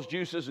pumps those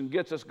juices and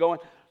gets us going.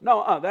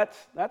 No,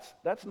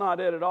 that's not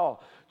it at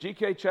all.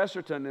 G.K.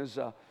 Chesterton is,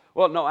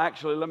 well, no,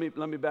 actually,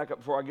 let me back up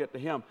before I get to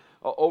him.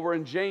 Over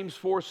in James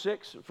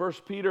 4:6,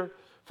 1 Peter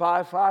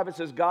 5:5, it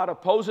says, "God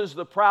opposes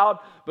the proud,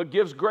 but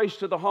gives grace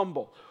to the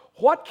humble."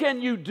 What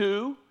can you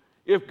do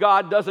if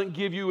God doesn't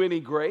give you any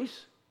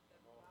grace?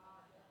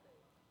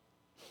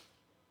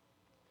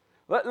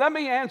 Let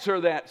me answer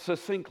that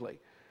succinctly.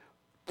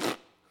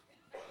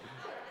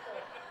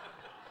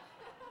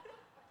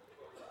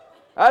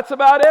 That's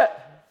about it.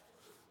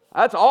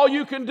 That's all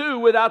you can do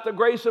without the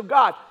grace of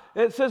God.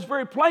 And it says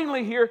very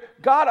plainly here,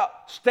 God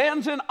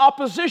stands in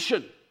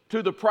opposition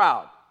to the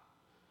proud.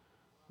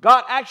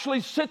 God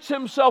actually sits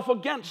himself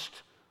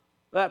against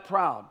that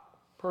proud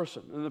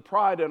person and the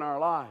pride in our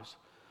lives.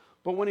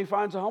 But when he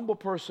finds a humble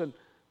person,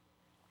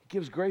 he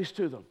gives grace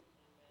to them.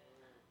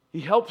 He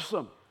helps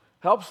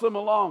them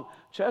along.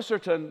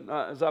 Chesterton,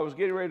 as I was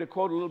getting ready to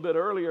quote a little bit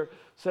earlier,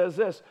 says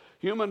this: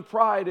 "Human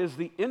pride is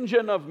the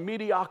engine of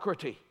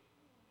mediocrity.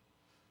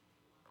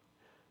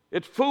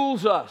 It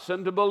fools us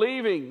into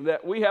believing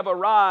that we have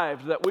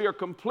arrived, that we are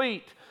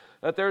complete,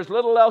 that there's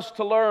little else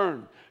to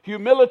learn.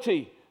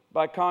 Humility,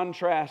 by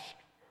contrast,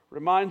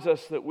 reminds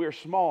us that we're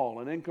small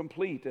and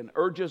incomplete and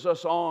urges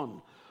us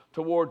on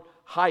toward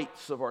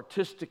heights of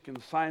artistic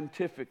and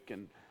scientific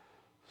and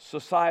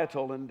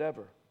societal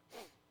endeavor."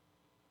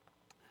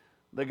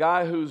 The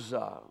guy whose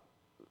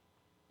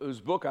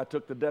book I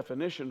took the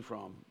definition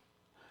from,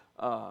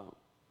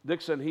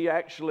 Dixon,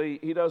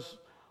 he does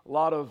a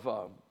lot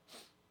of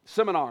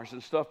seminars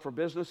and stuff for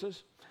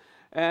businesses.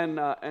 And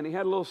he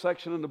had a little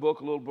section in the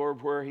book, a little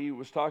blurb, where he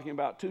was talking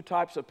about two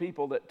types of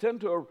people that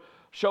tend to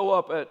show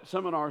up at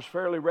seminars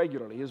fairly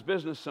regularly, his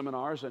business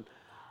seminars. And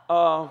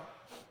I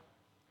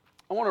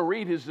want to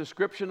read his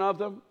description of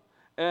them.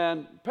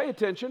 And pay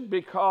attention,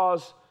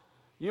 because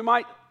you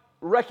might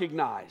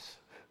recognize,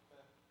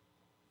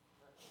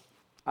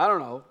 I don't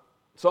know,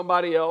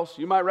 somebody else.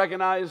 You might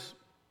recognize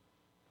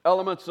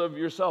elements of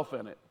yourself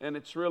in it, and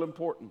it's real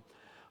important.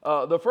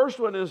 The first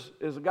one is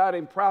a guy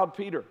named Proud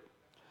Peter.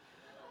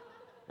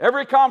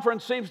 Every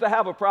conference seems to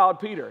have a Proud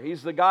Peter.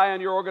 He's the guy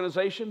in your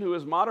organization who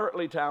is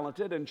moderately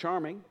talented and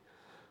charming,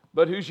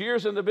 but whose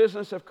years in the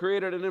business have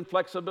created an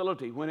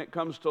inflexibility when it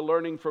comes to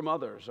learning from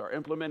others or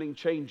implementing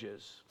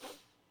changes.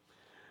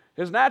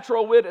 His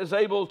natural wit is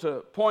able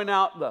to point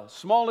out the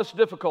smallest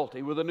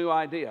difficulty with a new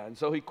idea, and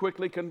so he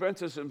quickly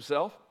convinces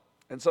himself,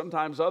 and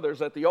sometimes others,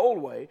 that the old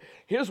way,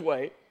 his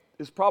way,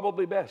 is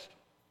probably best.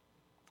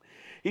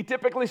 He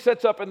typically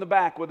sits up in the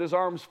back with his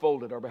arms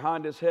folded or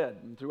behind his head,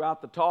 and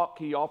throughout the talk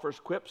he offers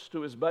quips to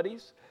his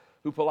buddies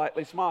who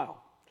politely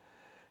smile.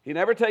 He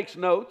never takes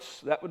notes.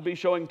 That would be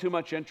showing too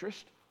much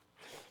interest.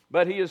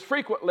 But he is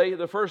frequently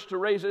the first to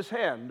raise his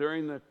hand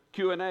during the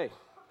Q&A.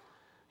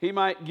 He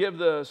might give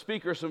the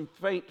speaker some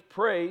faint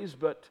praise,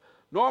 but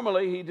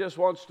normally he just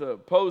wants to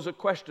pose a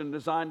question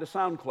designed to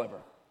sound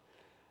clever.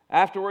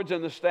 Afterwards,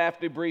 in the staff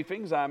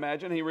debriefings, I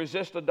imagine, he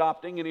resists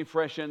adopting any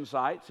fresh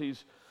insights.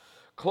 He's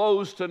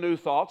closed to new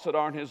thoughts that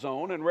aren't his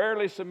own, and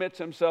rarely submits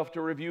himself to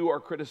review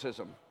or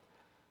criticism.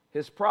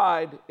 His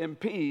pride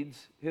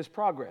impedes his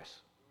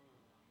progress.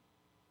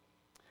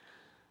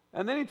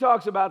 And then he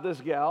talks about this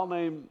gal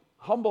named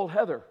Humble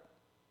Heather.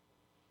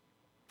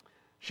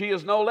 She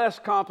is no less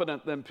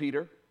competent than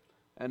Peter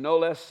and no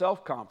less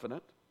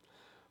self-confident,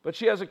 but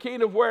she has a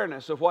keen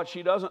awareness of what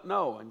she doesn't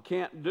know and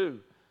can't do,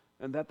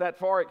 and that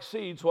far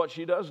exceeds what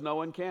she does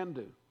know and can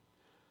do.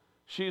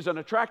 She's an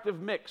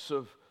attractive mix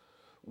of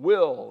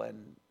will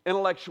and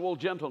intellectual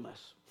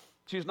gentleness.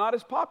 She's not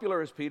as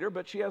popular as Peter,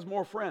 but she has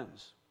more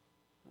friends.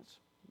 That's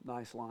a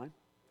nice line.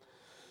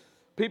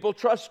 People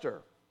trust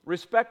her,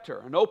 respect her,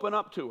 and open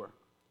up to her.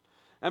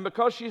 And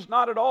because she's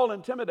not at all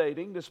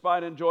intimidating,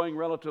 despite enjoying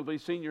relatively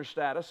senior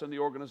status in the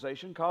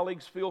organization,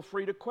 colleagues feel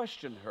free to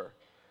question her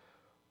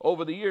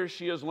Over the years,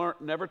 she has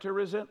learned never to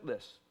resent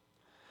this.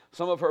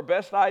 Some of her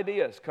best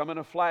ideas come in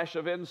a flash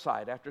of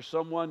insight after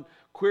someone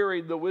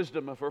queried the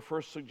wisdom of her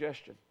first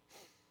suggestion.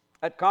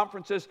 At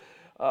conferences,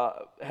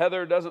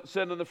 Heather doesn't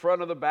sit in the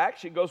front or the back.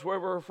 She goes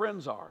wherever her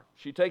friends are.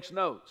 She takes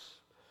notes.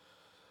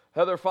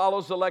 Heather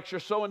follows the lecture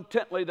so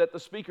intently that the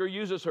speaker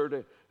uses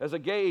her as a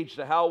gauge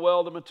to how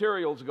well the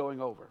material is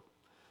going over.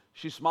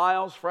 She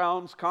smiles,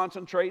 frowns,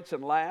 concentrates,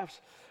 and laughs.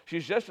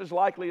 She's just as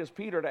likely as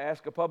Peter to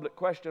ask a public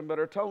question, but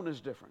her tone is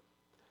different.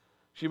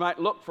 She might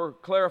look for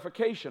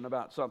clarification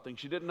about something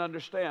she didn't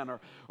understand,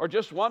 or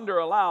just wonder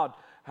aloud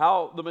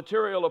how the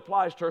material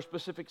applies to her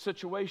specific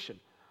situation.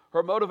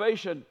 Her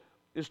motivation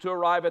is to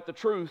arrive at the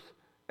truth,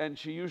 and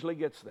she usually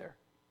gets there.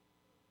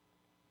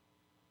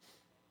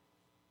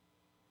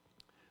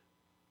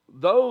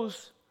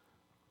 Those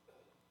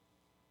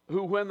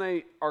who, when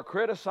they are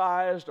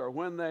criticized or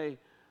when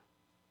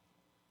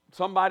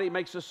somebody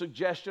makes a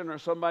suggestion or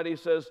somebody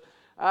says,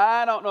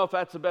 I don't know if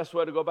that's the best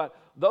way to go about it,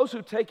 those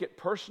who take it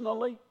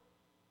personally,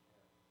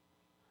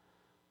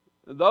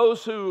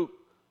 those who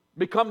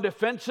become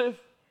defensive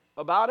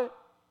about it,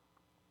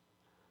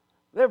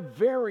 they're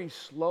very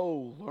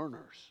slow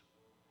learners.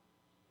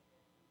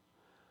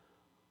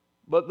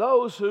 But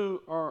those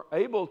who are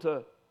able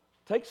to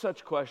take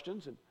such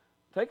questions and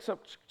take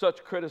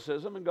such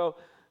criticism and go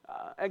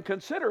and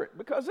consider it,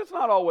 because it's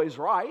not always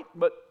right,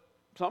 but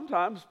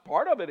sometimes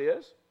part of it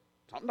is,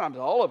 sometimes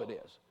all of it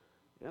is,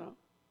 you know.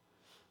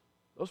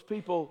 Those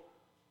people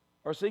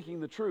are seeking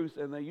the truth,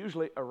 and they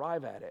usually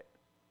arrive at it.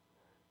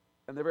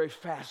 And they're very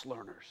fast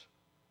learners.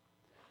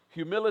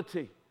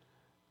 Humility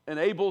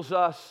enables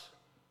us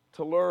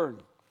to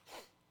learn.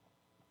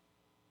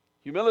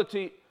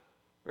 Humility,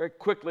 very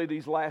quickly,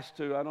 these last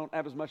two, I don't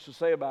have as much to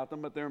say about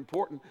them, but they're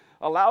important,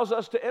 allows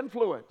us to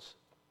influence.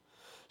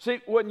 See,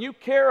 when you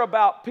care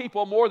about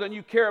people more than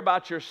you care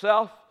about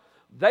yourself,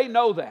 they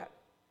know that.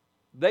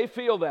 They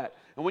feel that.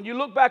 And when you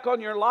look back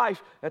on your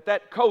life at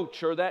that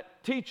coach or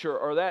that teacher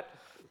or that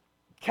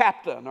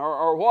captain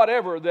or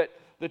whatever that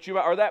you,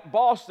 or that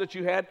boss that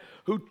you had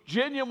who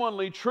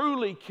genuinely,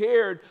 truly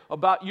cared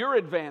about your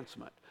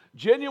advancement,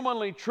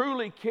 genuinely,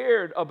 truly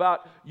cared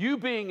about you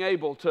being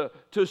able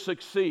to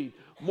succeed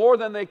more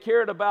than they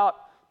cared about,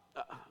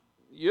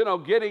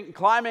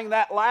 climbing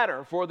that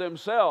ladder for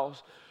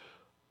themselves.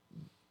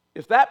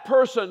 If that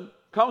person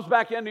comes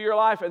back into your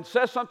life and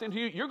says something to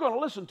you, you're going to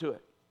listen to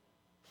it.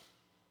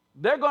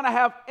 They're going to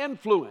have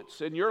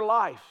influence in your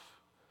life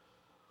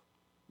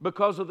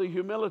because of the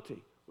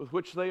humility with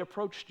which they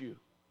approached you.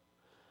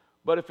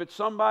 But if it's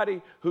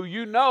somebody who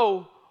you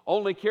know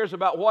only cares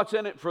about what's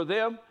in it for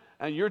them,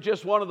 and you're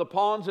just one of the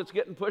pawns that's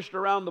getting pushed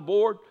around the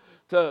board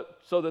so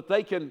that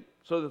they can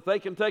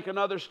take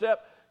another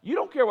step, you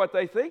don't care what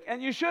they think,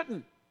 and you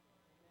shouldn't,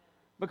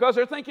 because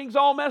their thinking's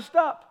all messed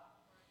up.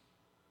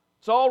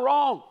 It's all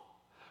wrong.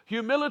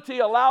 Humility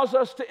allows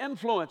us to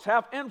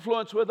have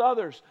influence with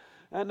others.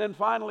 And then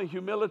finally,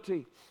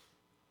 humility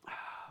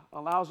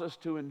allows us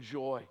to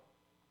enjoy.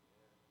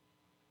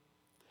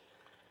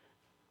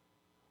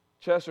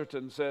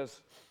 Chesterton says,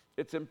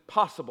 it's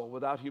impossible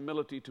without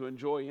humility to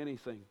enjoy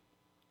anything.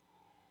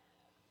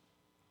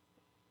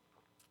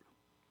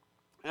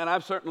 And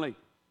I've certainly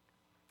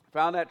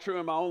found that true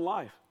in my own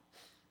life.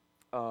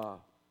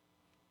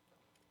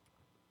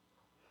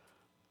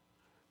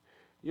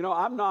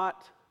 I'm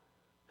not...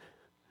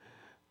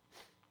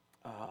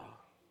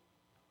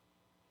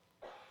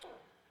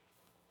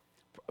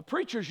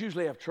 preachers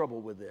usually have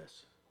trouble with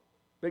this,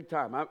 big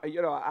time.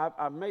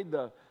 I've made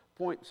the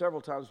point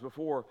several times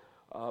before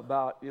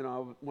about,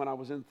 when I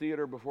was in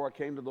theater before I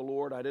came to the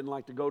Lord, I didn't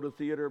like to go to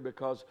theater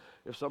because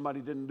if somebody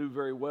didn't do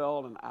very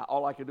well, and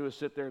all I could do is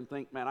sit there and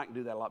think, man, I can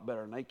do that a lot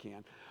better than they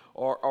can.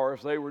 Or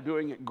if they were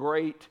doing it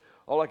great,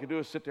 all I could do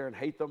is sit there and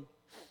hate them.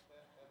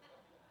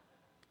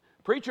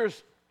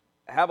 Preachers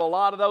have a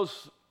lot of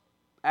those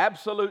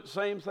absolute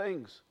same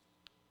things.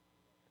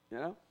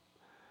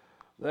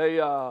 They,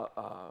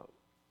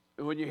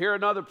 when you hear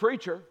another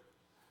preacher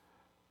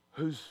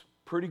who's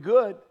pretty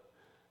good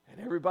and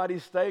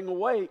everybody's staying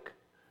awake,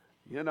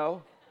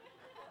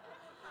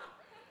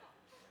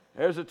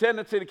 there's a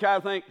tendency to kind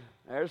of think,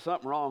 there's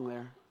something wrong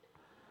there.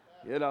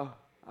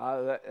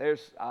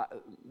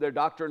 Their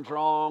doctrine's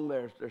wrong.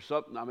 There's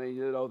something,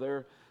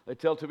 they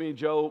tell too many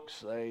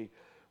jokes.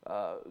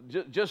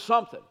 Just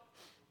something.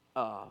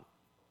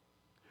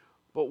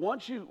 But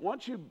once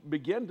you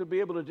begin to be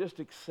able to just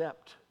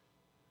accept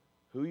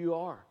who you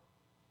are,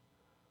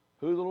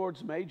 who the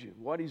Lord's made you,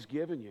 what He's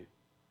given you,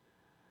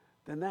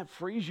 then that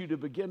frees you to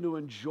begin to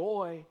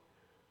enjoy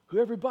who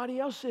everybody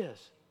else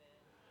is.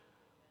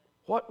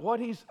 What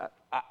He's,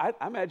 I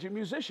imagine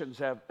musicians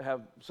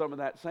have some of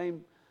that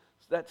same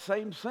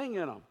thing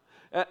in them.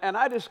 And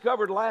I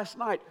discovered last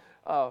night,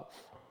 for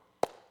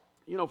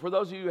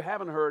those of you who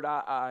haven't heard,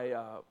 I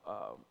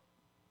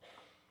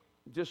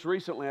just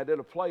recently I did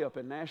a play up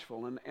in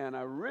Nashville, and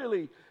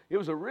it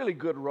was a really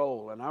good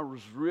role, and I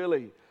was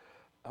really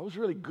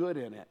good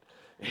in it.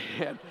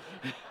 And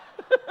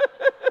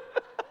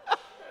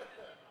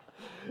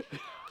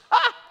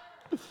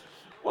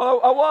Well,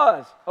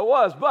 I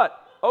was,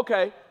 but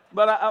okay.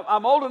 But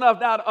I'm old enough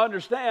now to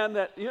understand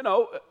that, you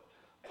know,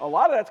 a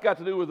lot of that's got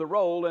to do with the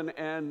role, and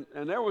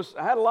I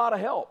had a lot of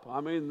help. I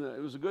mean, it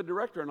was a good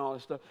director and all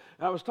this stuff.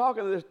 And I was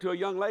talking to a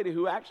young lady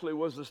who actually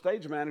was the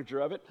stage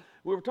manager of it.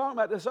 We were talking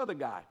about this other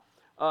guy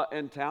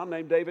in town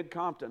named David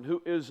Compton,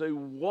 who is a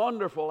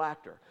wonderful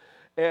actor.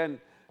 And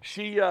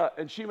she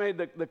made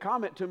the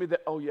comment to me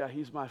that, oh yeah,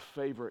 he's my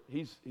favorite.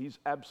 He's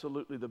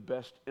absolutely the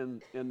best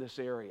in this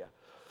area.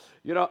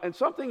 You know, and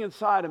something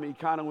inside of me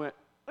kind of went,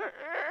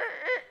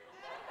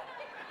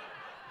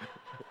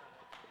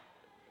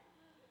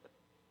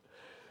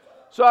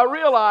 so I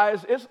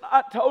realized it's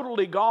not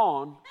totally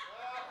gone.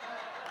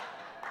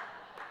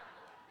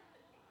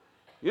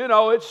 You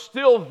know, it's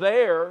still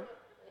there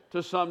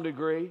to some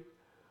degree,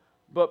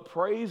 but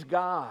praise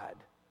God.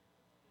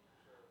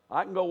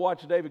 I can go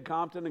watch David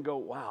Compton and go,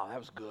 wow, that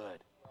was good.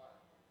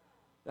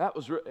 That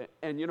was,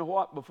 and you know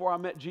what? Before I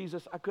met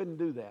Jesus, I couldn't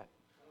do that.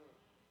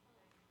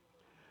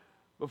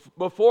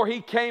 Before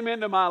he came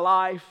into my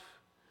life,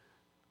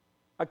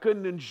 I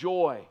couldn't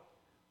enjoy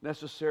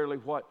necessarily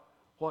what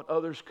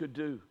others could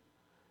do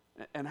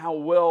and how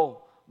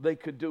well they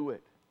could do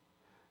it.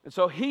 And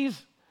so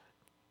he's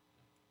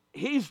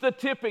the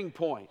tipping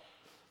point.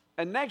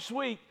 And next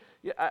week,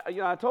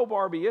 I told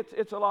Barbie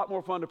it's a lot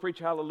more fun to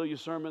preach a hallelujah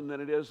sermon than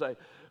it is a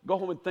go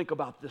home and think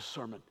about this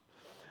sermon.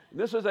 And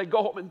this is a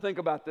go home and think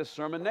about this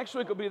sermon. Next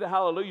week will be the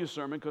hallelujah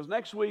sermon, because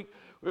next week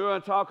we're going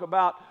to talk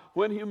about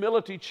when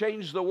humility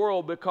changed the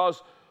world,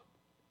 because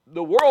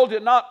the world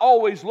did not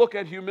always look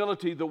at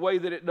humility the way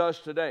that it does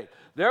today.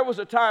 There was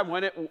a time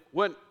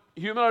when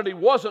humility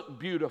wasn't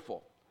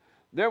beautiful.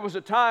 There was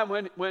a time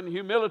when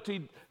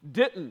humility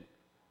didn't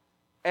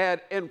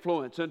add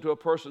influence into a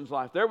person's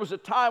life. There was a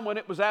time when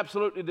it was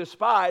absolutely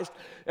despised,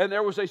 and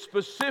there was a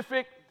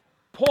specific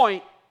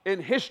point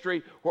in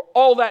history where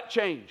all that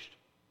changed.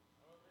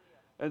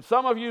 And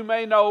some of you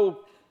may know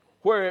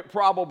where it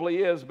probably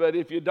is, but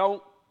if you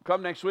don't,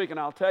 come next week and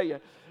I'll tell you.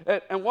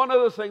 And one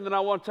other thing that I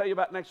want to tell you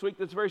about next week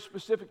that's very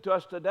specific to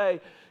us today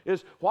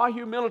is why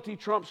humility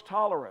trumps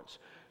tolerance.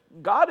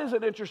 God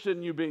isn't interested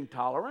in you being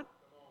tolerant,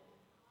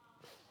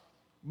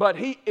 but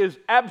He is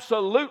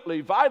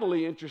absolutely,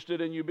 vitally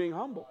interested in you being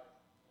humble.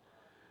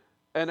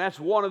 And that's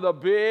one of the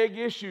big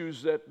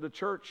issues that the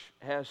church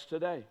has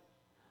today,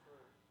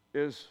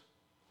 is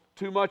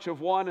too much of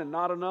one and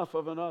not enough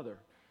of another.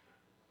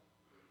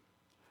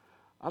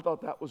 I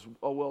thought that was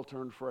a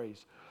well-turned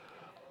phrase.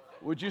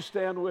 Would you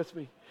stand with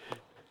me?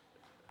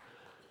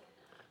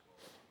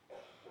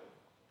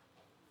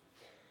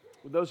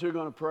 With those who are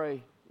going to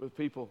pray with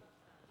people,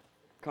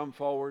 come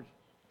forward.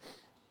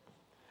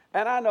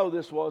 And I know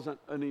this wasn't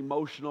an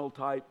emotional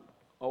type,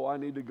 oh, I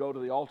need to go to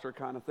the altar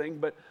kind of thing,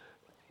 but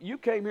you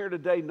came here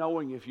today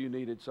knowing if you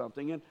needed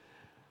something.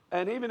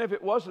 And even if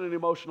it wasn't an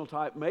emotional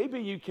type,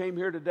 maybe you came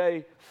here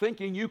today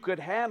thinking you could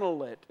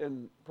handle it,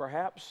 and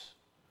perhaps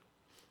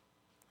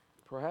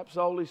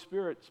the Holy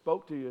Spirit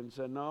spoke to you and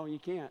said, no, you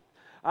can't.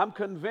 I'm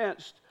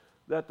convinced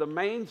that the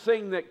main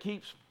thing that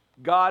keeps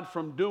God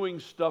from doing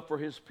stuff for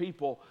His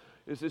people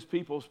is His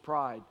people's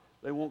pride.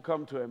 They won't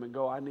come to Him and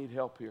go, I need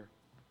help here.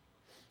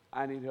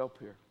 I need help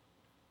here.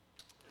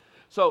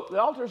 So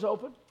the altar's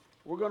open.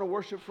 We're going to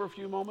worship for a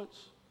few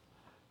moments.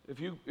 If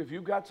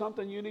you've got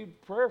something you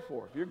need prayer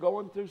for, if you're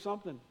going through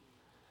something,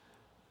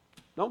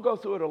 don't go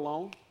through it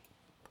alone.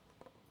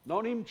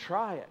 Don't even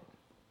try it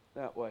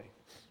that way,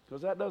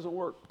 because that doesn't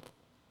work.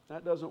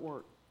 That doesn't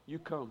work. You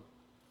come.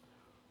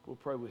 We'll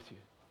pray with you.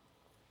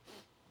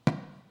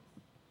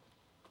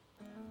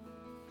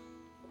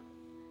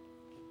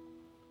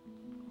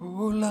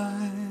 Oh,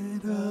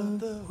 light of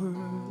the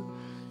world,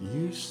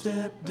 you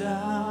step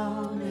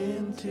down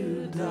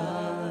into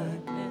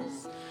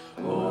darkness.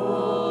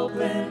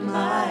 Open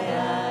my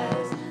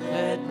eyes,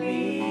 let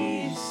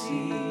me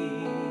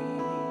see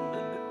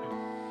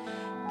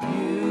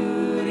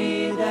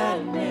beauty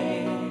that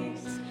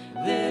makes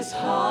this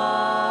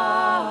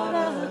heart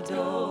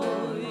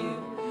adore you.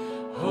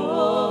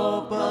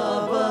 Hope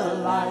of a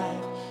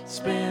life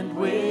spent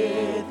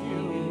with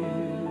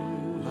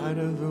you. Light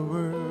of the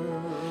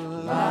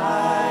world,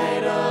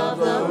 light of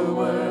the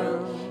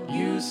world,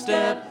 you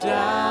step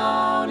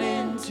down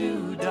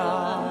into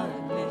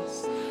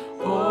darkness.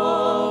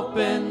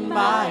 Open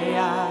my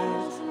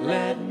eyes,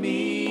 let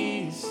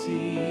me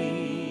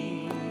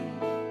see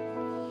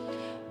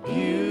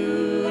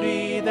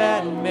beauty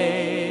that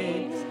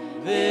makes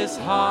this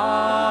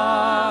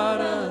heart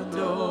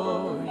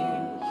adore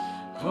you.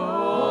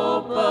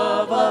 Hope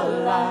of a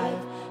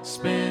life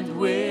spent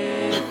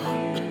with you.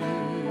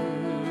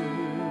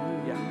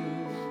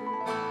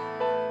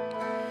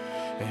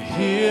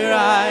 Here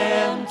I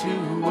am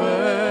to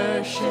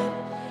worship.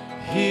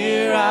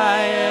 Here I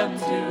am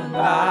to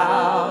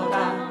bow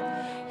down.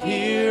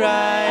 Here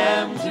I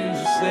am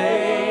to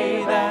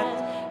say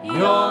that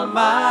you're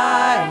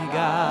my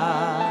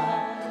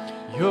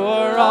God.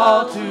 You're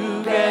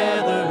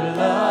altogether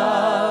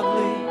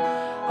lovely,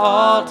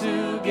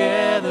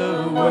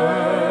 altogether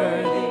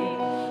worthy,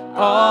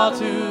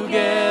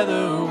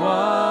 altogether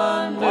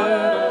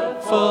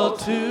wonderful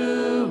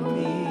to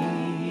me.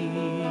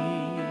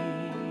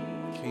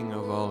 King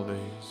of all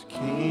days,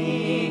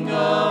 King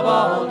of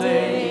all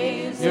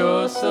days,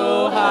 you're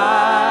so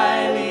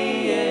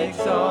highly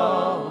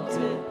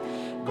exalted,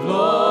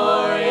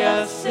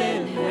 glorious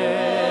in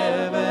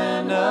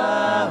heaven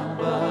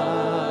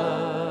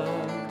above.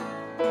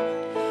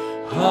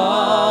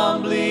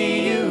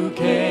 Humbly you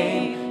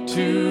came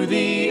to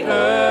the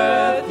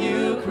earth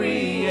you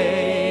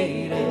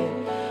created,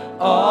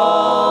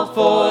 all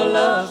for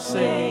love's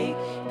sake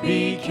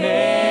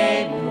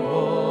became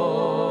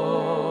whole.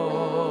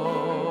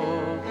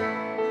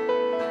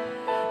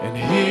 And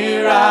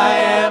here I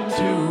am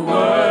to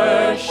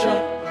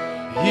worship,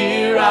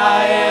 here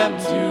I am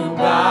to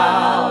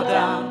bow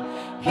down,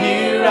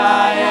 here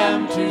I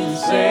am to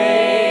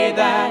say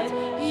that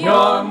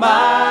you're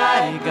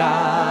my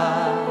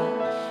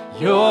God.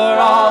 You're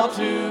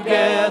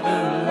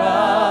altogether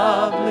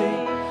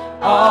lovely,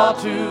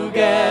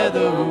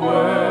 altogether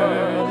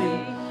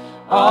worthy,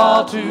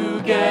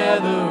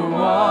 altogether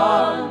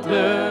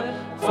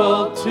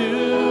wonderful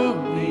to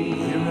me.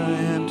 here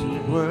I am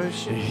to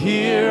worship.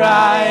 Here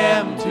I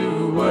am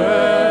to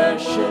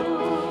worship,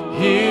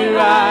 here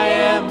I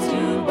am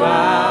to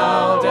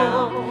bow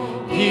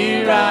down,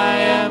 here I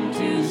am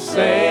to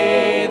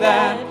say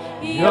that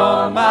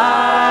you're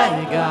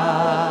my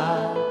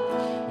God.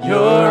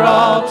 You're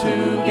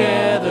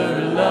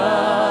altogether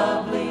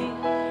lovely,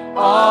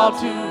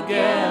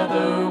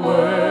 altogether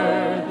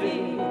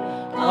worthy,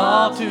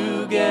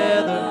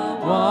 altogether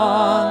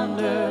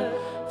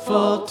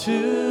wonderful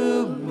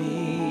to me.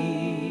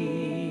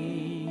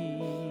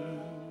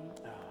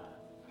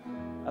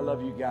 I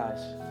love you guys.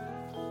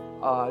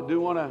 I do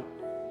want to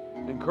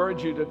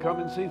encourage you to come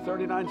and see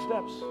 39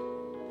 Steps.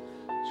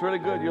 It's really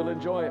good. You'll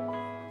enjoy it.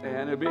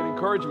 And it'll be an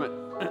encouragement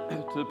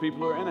to the people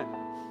who are in it.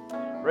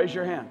 Raise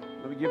your hand.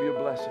 Let me give you a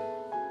blessing.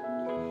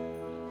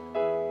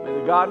 May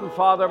the God and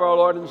Father of our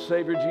Lord and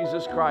Savior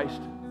Jesus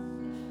Christ,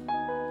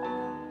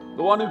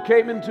 the one who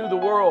came into the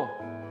world,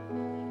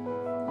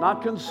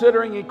 not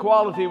considering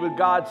equality with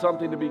God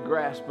something to be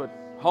grasped, but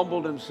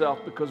humbled himself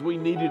because we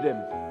needed him,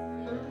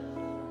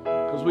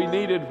 because we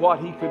needed what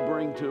he could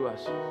bring to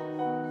us.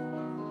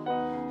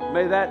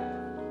 May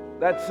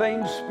that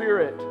same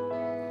spirit,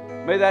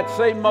 may that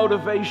same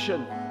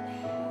motivation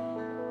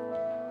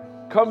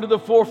come to the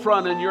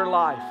forefront in your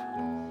life.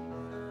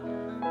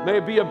 May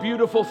it be a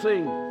beautiful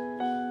thing.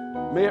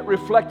 May it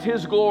reflect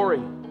his glory.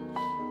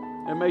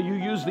 And may you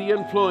use the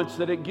influence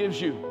that it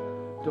gives you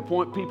to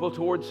point people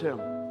towards him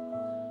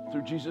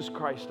through Jesus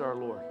Christ our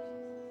Lord.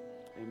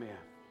 Amen.